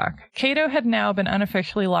 3 o'clock. Cato had now been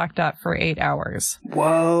unofficially locked up for 8 hours.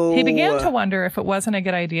 Whoa. He began to wonder if it wasn't a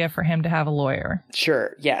good idea for him to have a lawyer.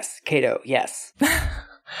 Sure. Yes. Cato. Yes.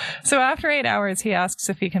 So after 8 hours, he asks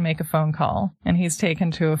if he can make a phone call, and he's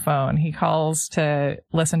taken to a phone. He calls to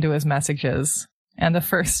listen to his messages. And the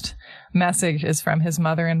first message is from his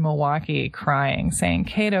mother in Milwaukee crying, saying,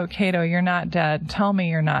 Cato, you're not dead. Tell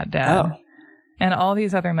me you're not dead." Oh. And all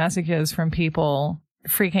these other messages from people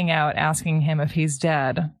freaking out, asking him if he's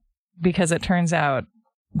dead, because it turns out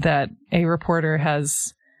that a reporter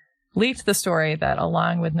has leaked the story that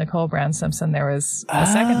along with Nicole Brown Simpson, there was a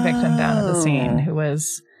second victim down at the scene who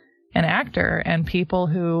was an actor, and people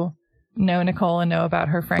who know Nicole and know about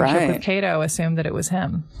her friendship with Cato assumed that it was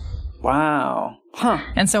him. Wow. Huh.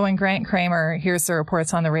 And so when Grant Kramer hears the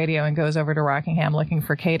reports on the radio and goes over to Rockingham looking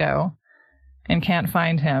for Cato and can't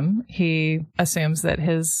find him, he assumes that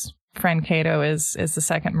his friend Cato is the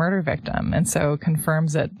second murder victim, and so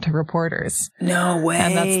confirms it to reporters. No way.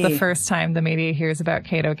 And that's the first time the media hears about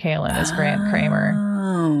Cato Kalin as Grant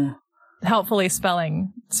Kramer. Helpfully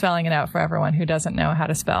spelling it out for everyone who doesn't know how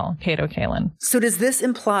to spell Cato Kalin. So does this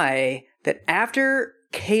imply that after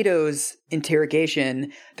Cato's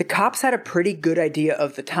interrogation, the cops had a pretty good idea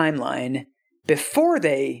of the timeline before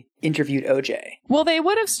they interviewed OJ? Well, they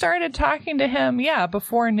would have started talking to him,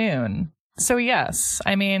 before noon. So yes,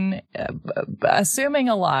 I mean, assuming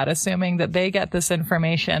that they get this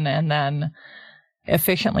information and then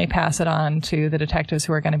efficiently pass it on to the detectives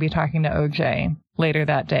who are going to be talking to OJ later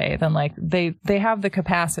that day, then they have the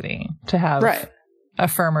capacity to have a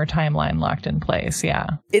firmer timeline locked in place. Yeah.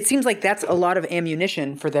 It seems like that's a lot of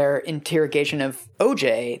ammunition for their interrogation of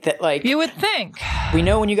OJ, that you would think. We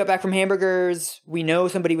know when you got back from Hamburgers, we know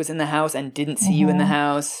somebody was in the house and didn't see you in the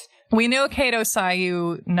house. We know Cato saw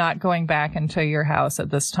you not going back into your house at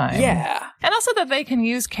this time. Yeah. And also that they can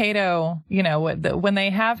use Cato, when they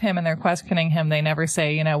have him and they're questioning him, they never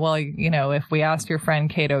say, if we asked your friend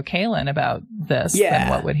Cato Kalin about this, then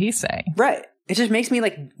what would he say? Right. It just makes me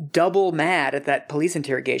double mad at that police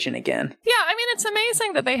interrogation again. Yeah, I mean, it's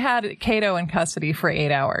amazing that they had Cato in custody for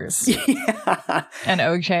 8 hours. Yeah. And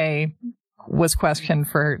OJ was questioned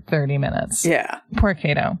for 30 minutes. Yeah. Poor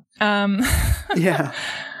Cato. Yeah.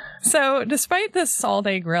 So despite this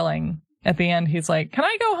all-day grilling, at the end, he's like, "Can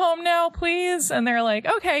I go home now, please?" And they're like,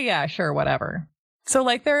 "Okay, yeah, sure, whatever." So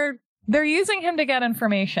they're using him to get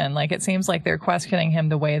information. It seems like they're questioning him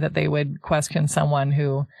the way that they would question someone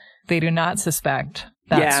who they do not suspect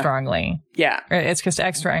that strongly. Yeah. It's just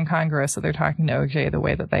extra incongruous that they're talking to OJ the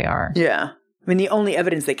way that they are. Yeah. I mean, the only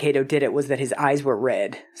evidence that Cato did it was that his eyes were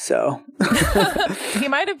red, so. He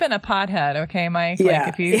might have been a pothead, okay, Mike?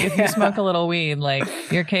 Yeah. If you smoke a little weed,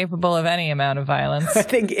 you're capable of any amount of violence. I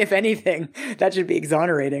think, if anything, that should be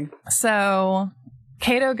exonerating. So,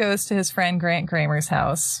 Cato goes to his friend Grant Kramer's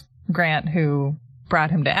house. Grant, who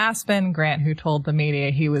brought him to Aspen. Grant, who told the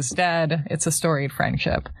media he was dead. It's a storied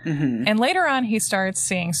friendship. Mm-hmm. And later on, he starts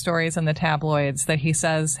seeing stories in the tabloids that he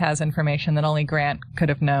says has information that only Grant could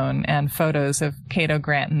have known, and photos of Cato,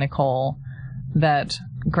 Grant, and Nicole that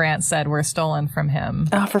Grant said were stolen from him.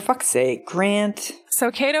 Oh, for fuck's sake, Grant.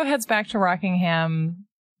 So Cato heads back to Rockingham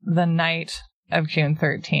the night of June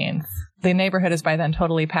 13th. The neighborhood is by then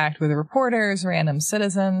totally packed with reporters, random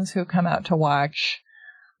citizens who come out to watch.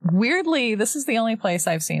 Weirdly, this is the only place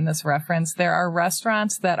I've seen this reference. There are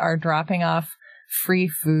restaurants that are dropping off free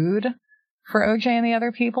food for OJ and the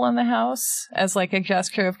other people in the house as a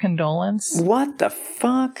gesture of condolence. What the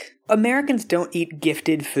fuck? Americans don't eat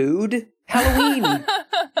gifted food. Halloween.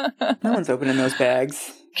 No one's opening those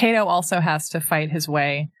bags. Cato also has to fight his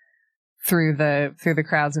way through the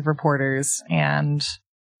crowds of reporters and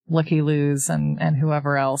looky-loos and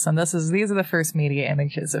whoever else. And these are the first media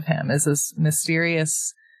images of him as this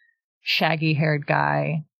mysterious, shaggy-haired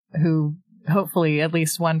guy who hopefully at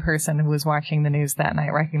least one person who was watching the news that night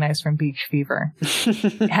recognized from Beach Fever,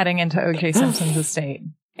 heading into O.J. Simpson's estate.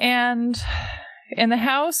 And in the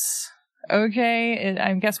house, OJ,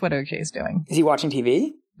 I guess what OJ is doing. Is he watching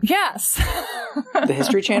TV? Yes. The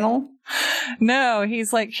History Channel? No,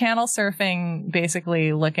 he's like channel surfing,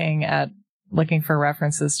 basically looking for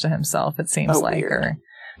references to himself, it seems like. Weird. Or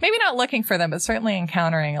maybe not looking for them, but certainly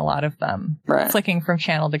encountering a lot of them. Right. Flicking from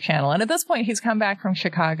channel to channel. And at this point, he's come back from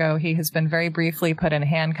Chicago. He has been very briefly put in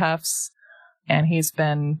handcuffs, and he's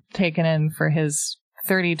been taken in for his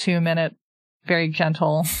 32-minute, very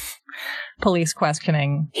gentle police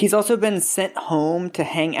questioning. He's also been sent home to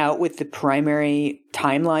hang out with the primary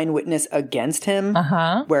timeline witness against him,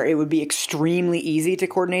 where it would be extremely easy to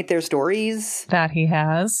coordinate their stories. That he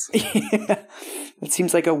has. It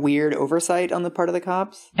seems like a weird oversight on the part of the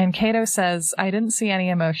cops. And Cato says, I didn't see any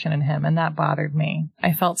emotion in him, and that bothered me.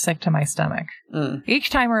 I felt sick to my stomach. Each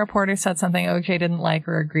time a reporter said something OJ didn't like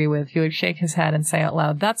or agree with, he would shake his head and say out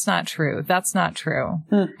loud, that's not true. That's not true.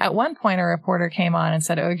 At one point, a reporter came on and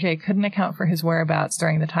said OJ couldn't account for his whereabouts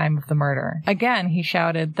during the time of the murder. Again, he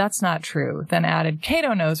shouted, that's not true. Then added,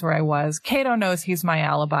 Cato knows where I was. Cato knows he's my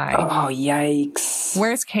alibi. Oh, yikes.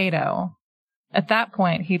 Where's Cato? At that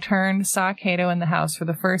point, he turned, saw Cato in the house for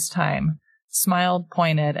the first time, smiled,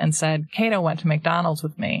 pointed, and said, Cato went to McDonald's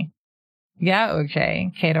with me. Yeah,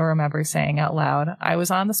 OJ, Cato remembers saying out loud. I was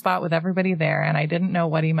on the spot with everybody there, and I didn't know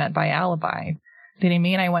what he meant by alibi. Did he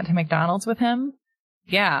mean I went to McDonald's with him?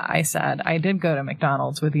 Yeah, I said, I did go to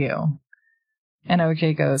McDonald's with you. And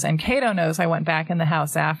OJ goes, and Cato knows I went back in the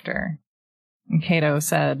house after. And Cato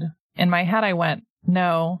said, in my head I went,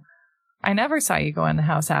 no, I never saw you go in the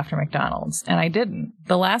house after McDonald's, and I didn't.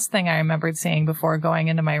 The last thing I remembered seeing before going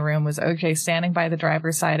into my room was OJ standing by the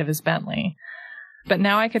driver's side of his Bentley. But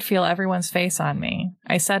now I could feel everyone's face on me.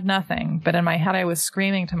 I said nothing, but in my head I was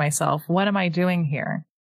screaming to myself, what am I doing here?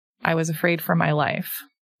 I was afraid for my life.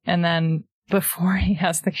 And then, before he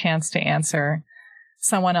has the chance to answer,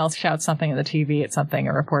 someone else shouts something at the TV at something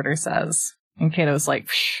a reporter says. And Cato's like,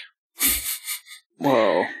 psh.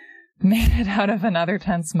 Whoa. Made it out of another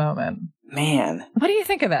tense moment. Man. What do you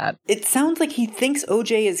think of that? It sounds like he thinks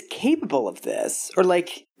OJ is capable of this. Or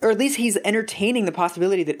at least he's entertaining the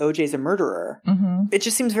possibility that OJ's a murderer. It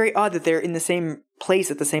just seems very odd that they're in the same place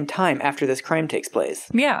at the same time after this crime takes place.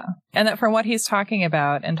 Yeah. And that from what he's talking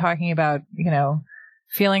about,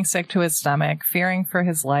 feeling sick to his stomach, fearing for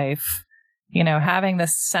his life, having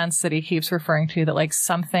this sense that he keeps referring to that, like,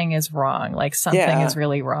 something is wrong, like something is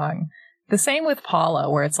really wrong. The same with Paula,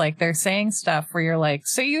 where it's like they're saying stuff where you're like,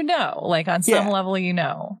 so like on some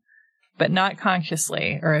level but not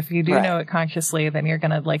consciously. Or if you do know it consciously, then you're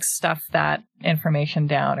going to like stuff that information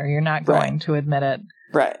down, or you're not going to admit it.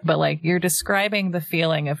 Right. But like you're describing the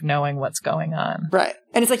feeling of knowing what's going on. Right.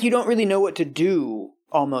 And it's like you don't really know what to do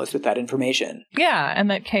almost with that information. Yeah. And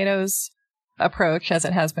that Cato's approach, as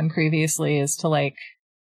it has been previously, is to like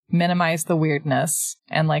minimize the weirdness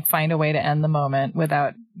and like find a way to end the moment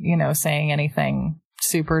without, saying anything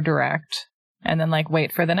super direct, and then like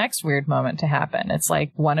wait for the next weird moment to happen. It's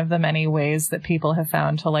like one of the many ways that people have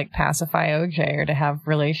found to like pacify OJ or to have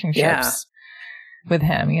relationships with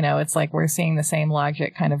him. It's like we're seeing the same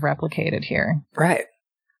logic kind of replicated here. Right.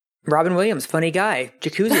 Robin Williams, funny guy.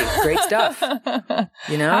 Jacuzzi, great stuff.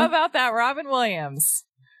 How about that, Robin Williams?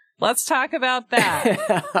 Let's talk about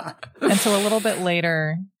that. And so a little bit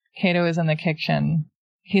later, Cato is in the kitchen.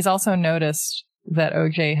 He's also noticed that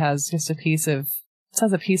OJ has just a piece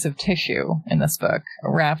of tissue in this book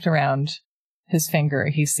wrapped around his finger.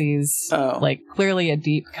 He sees like clearly a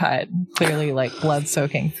deep cut, clearly like blood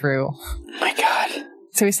soaking through. Oh my God.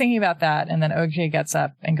 So he's thinking about that, and then OJ gets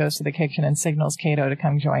up and goes to the kitchen and signals Cato to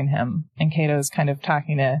come join him. And Cato's kind of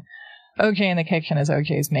talking to OJ in the kitchen as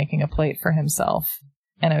OJ's making a plate for himself.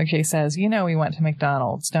 And OJ says, we went to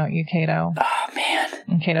McDonald's, don't you, Cato? Oh, man.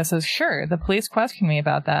 And Cato says, sure. The police questioned me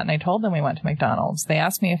about that, and I told them we went to McDonald's. They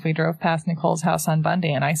asked me if we drove past Nicole's house on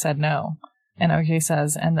Bundy, and I said no. And OJ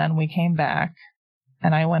says, and then we came back,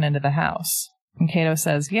 and I went into the house. And Cato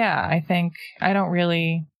says, yeah, I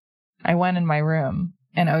went in my room.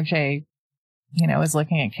 And OJ, is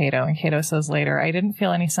looking at Cato, and Cato says later, I didn't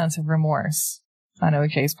feel any sense of remorse on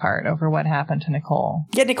OJ's part over what happened to Nicole.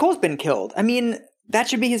 Yeah, Nicole's been killed. I mean, that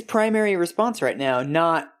should be his primary response right now,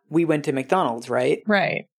 not we went to McDonald's, right?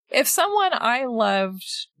 Right. If someone I loved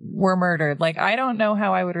were murdered, like, I don't know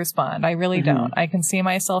how I would respond. I really don't. I can see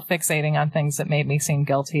myself fixating on things that made me seem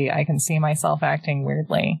guilty. I can see myself acting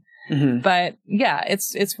weirdly. But yeah,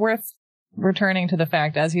 it's worth returning to the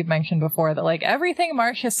fact, as you've mentioned before, that like everything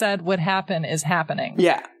Marcia said would happen is happening.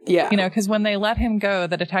 Yeah. Because when they let him go,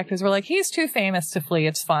 the detectives were like, he's too famous to flee,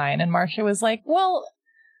 it's fine. And Marcia was like, well,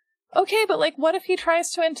 okay, but like, what if he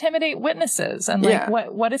tries to intimidate witnesses? And like,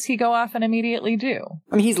 what does he go off and immediately do?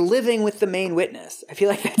 I mean, he's living with the main witness. I feel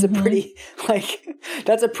like that's a pretty,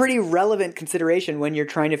 that's a pretty relevant consideration when you're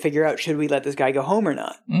trying to figure out, should we let this guy go home or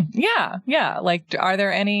not? Yeah. Like, are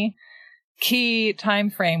there any key time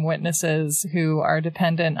frame witnesses who are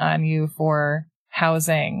dependent on you for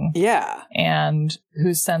housing? Yeah. And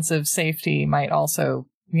whose sense of safety might also,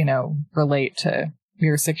 relate to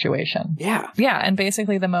your situation. Yeah. Yeah. And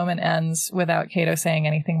basically the moment ends without Cato saying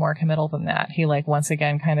anything more committal than that. He like once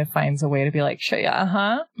again kind of finds a way to be like,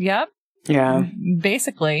 yep. Yeah.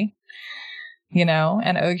 Basically,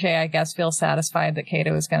 and OJ, I guess, feels satisfied that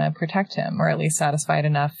Cato is going to protect him, or at least satisfied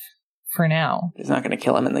enough for now. He's not going to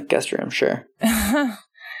kill him in the guest room, sure.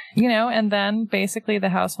 And then basically the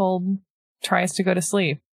household tries to go to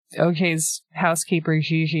sleep. OJ's housekeeper,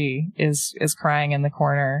 Gigi, is crying in the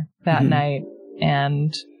corner that night.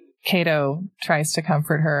 And Cato tries to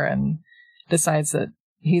comfort her and decides that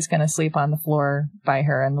he's going to sleep on the floor by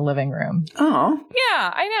her in the living room. Oh.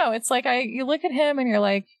 Yeah, I know. It's like you look at him and you're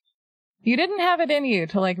like, you didn't have it in you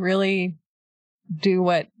to like really do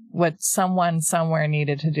what someone somewhere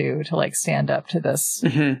needed to do to like stand up to this.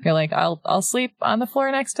 You're like, I'll sleep on the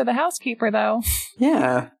floor next to the housekeeper though.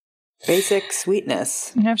 Yeah. Basic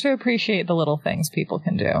sweetness. You have to appreciate the little things people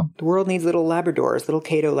can do. The world needs little Labradors, little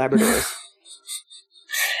Cato Labradors.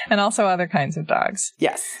 And also other kinds of dogs.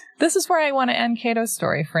 Yes. This is where I want to end Cato's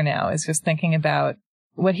story for now, is just thinking about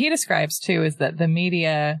what he describes, too, is that the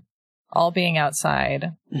media all being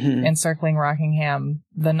outside, encircling Rockingham,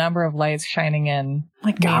 the number of lights shining in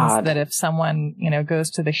means that if someone, goes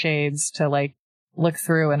to the shades to, like, look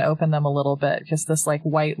through and open them a little bit, just this, like,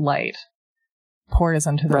 white light pours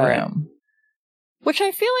into the room. Which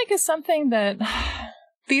I feel like is something that...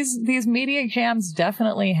 These media jams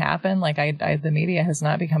definitely happen. Like, the media has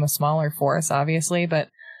not become a smaller force, obviously, but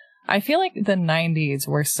I feel like the 90s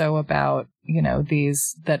were so about,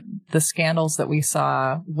 that the scandals that we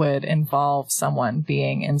saw would involve someone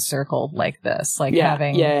being encircled like this, like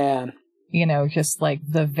having, just like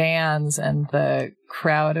the vans and the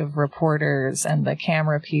crowd of reporters and the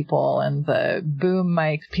camera people and the boom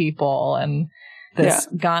mic people and this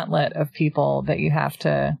gauntlet of people that you have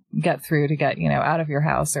to get through to get, out of your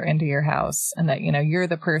house or into your house. And that, you're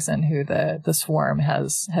the person who the swarm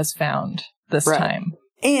has found this time.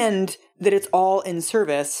 And that it's all in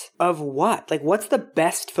service of what? Like, what's the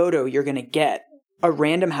best photo you're going to get? A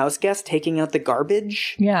random house guest taking out the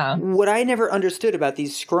garbage? Yeah. What I never understood about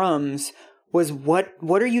these scrums was what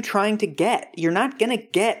are you trying to get? You're not going to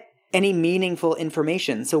get any meaningful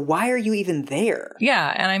information. So why are you even there?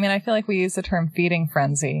 Yeah. And I mean, I feel like we use the term feeding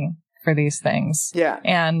frenzy for these things. Yeah.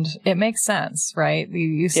 And it makes sense, right?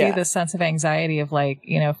 You see this sense of anxiety of like,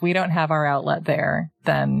 if we don't have our outlet there,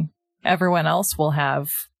 then everyone else will have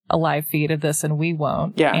a live feed of this and we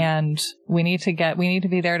won't. Yeah. And we need to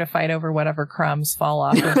be there to fight over whatever crumbs fall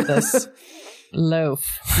off of this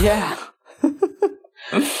loaf. Yeah.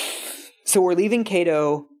 So we're leaving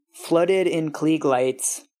Cato flooded in Klieg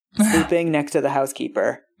lights, sleeping next to the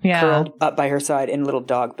housekeeper, curled up by her side in a little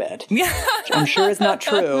dog bed. Yeah. I'm sure it's not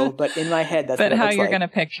true, but in my head, that's what it looks like. But how you're going to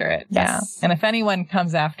picture it. Yes. Yeah. And if anyone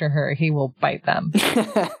comes after her, he will bite them.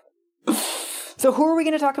 So who are we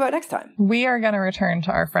going to talk about next time? We are going to return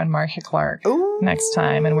to our friend Marcia Clark next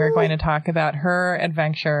time, and we're going to talk about her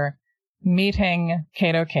adventure meeting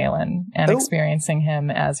Cato Kalin and experiencing him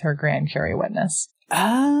as her grand jury witness.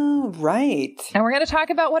 Oh, right. And we're going to talk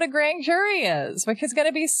about what a grand jury is, which is going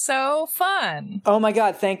to be so fun. Oh my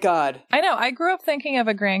God, thank God. I know. I grew up thinking of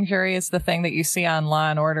a grand jury as the thing that you see on Law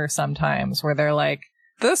and Order sometimes, where they're like,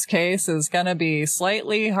 this case is going to be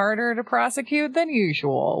slightly harder to prosecute than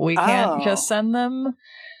usual. We can't just send them.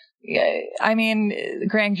 I mean,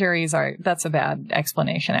 grand juries that's a bad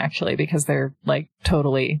explanation, actually, because they're like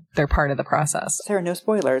they're part of the process. Sarah, no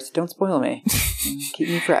spoilers. Don't spoil me. Keep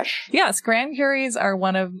me fresh. Yes, grand juries are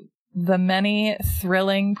one of the many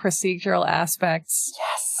thrilling procedural aspects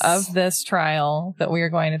of this trial that we are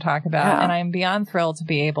going to talk about. Yeah. And I'm beyond thrilled to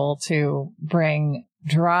be able to bring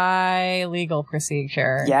dry legal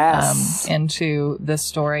procedure into this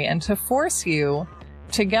story and to force you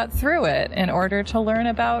to get through it in order to learn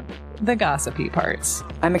about the gossipy parts.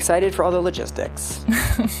 I'm excited for all the logistics.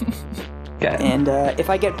 Good. And if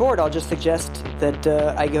I get bored, I'll just suggest that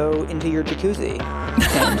I go into your jacuzzi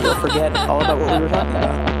and you'll forget all about what we were talking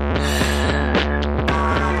about.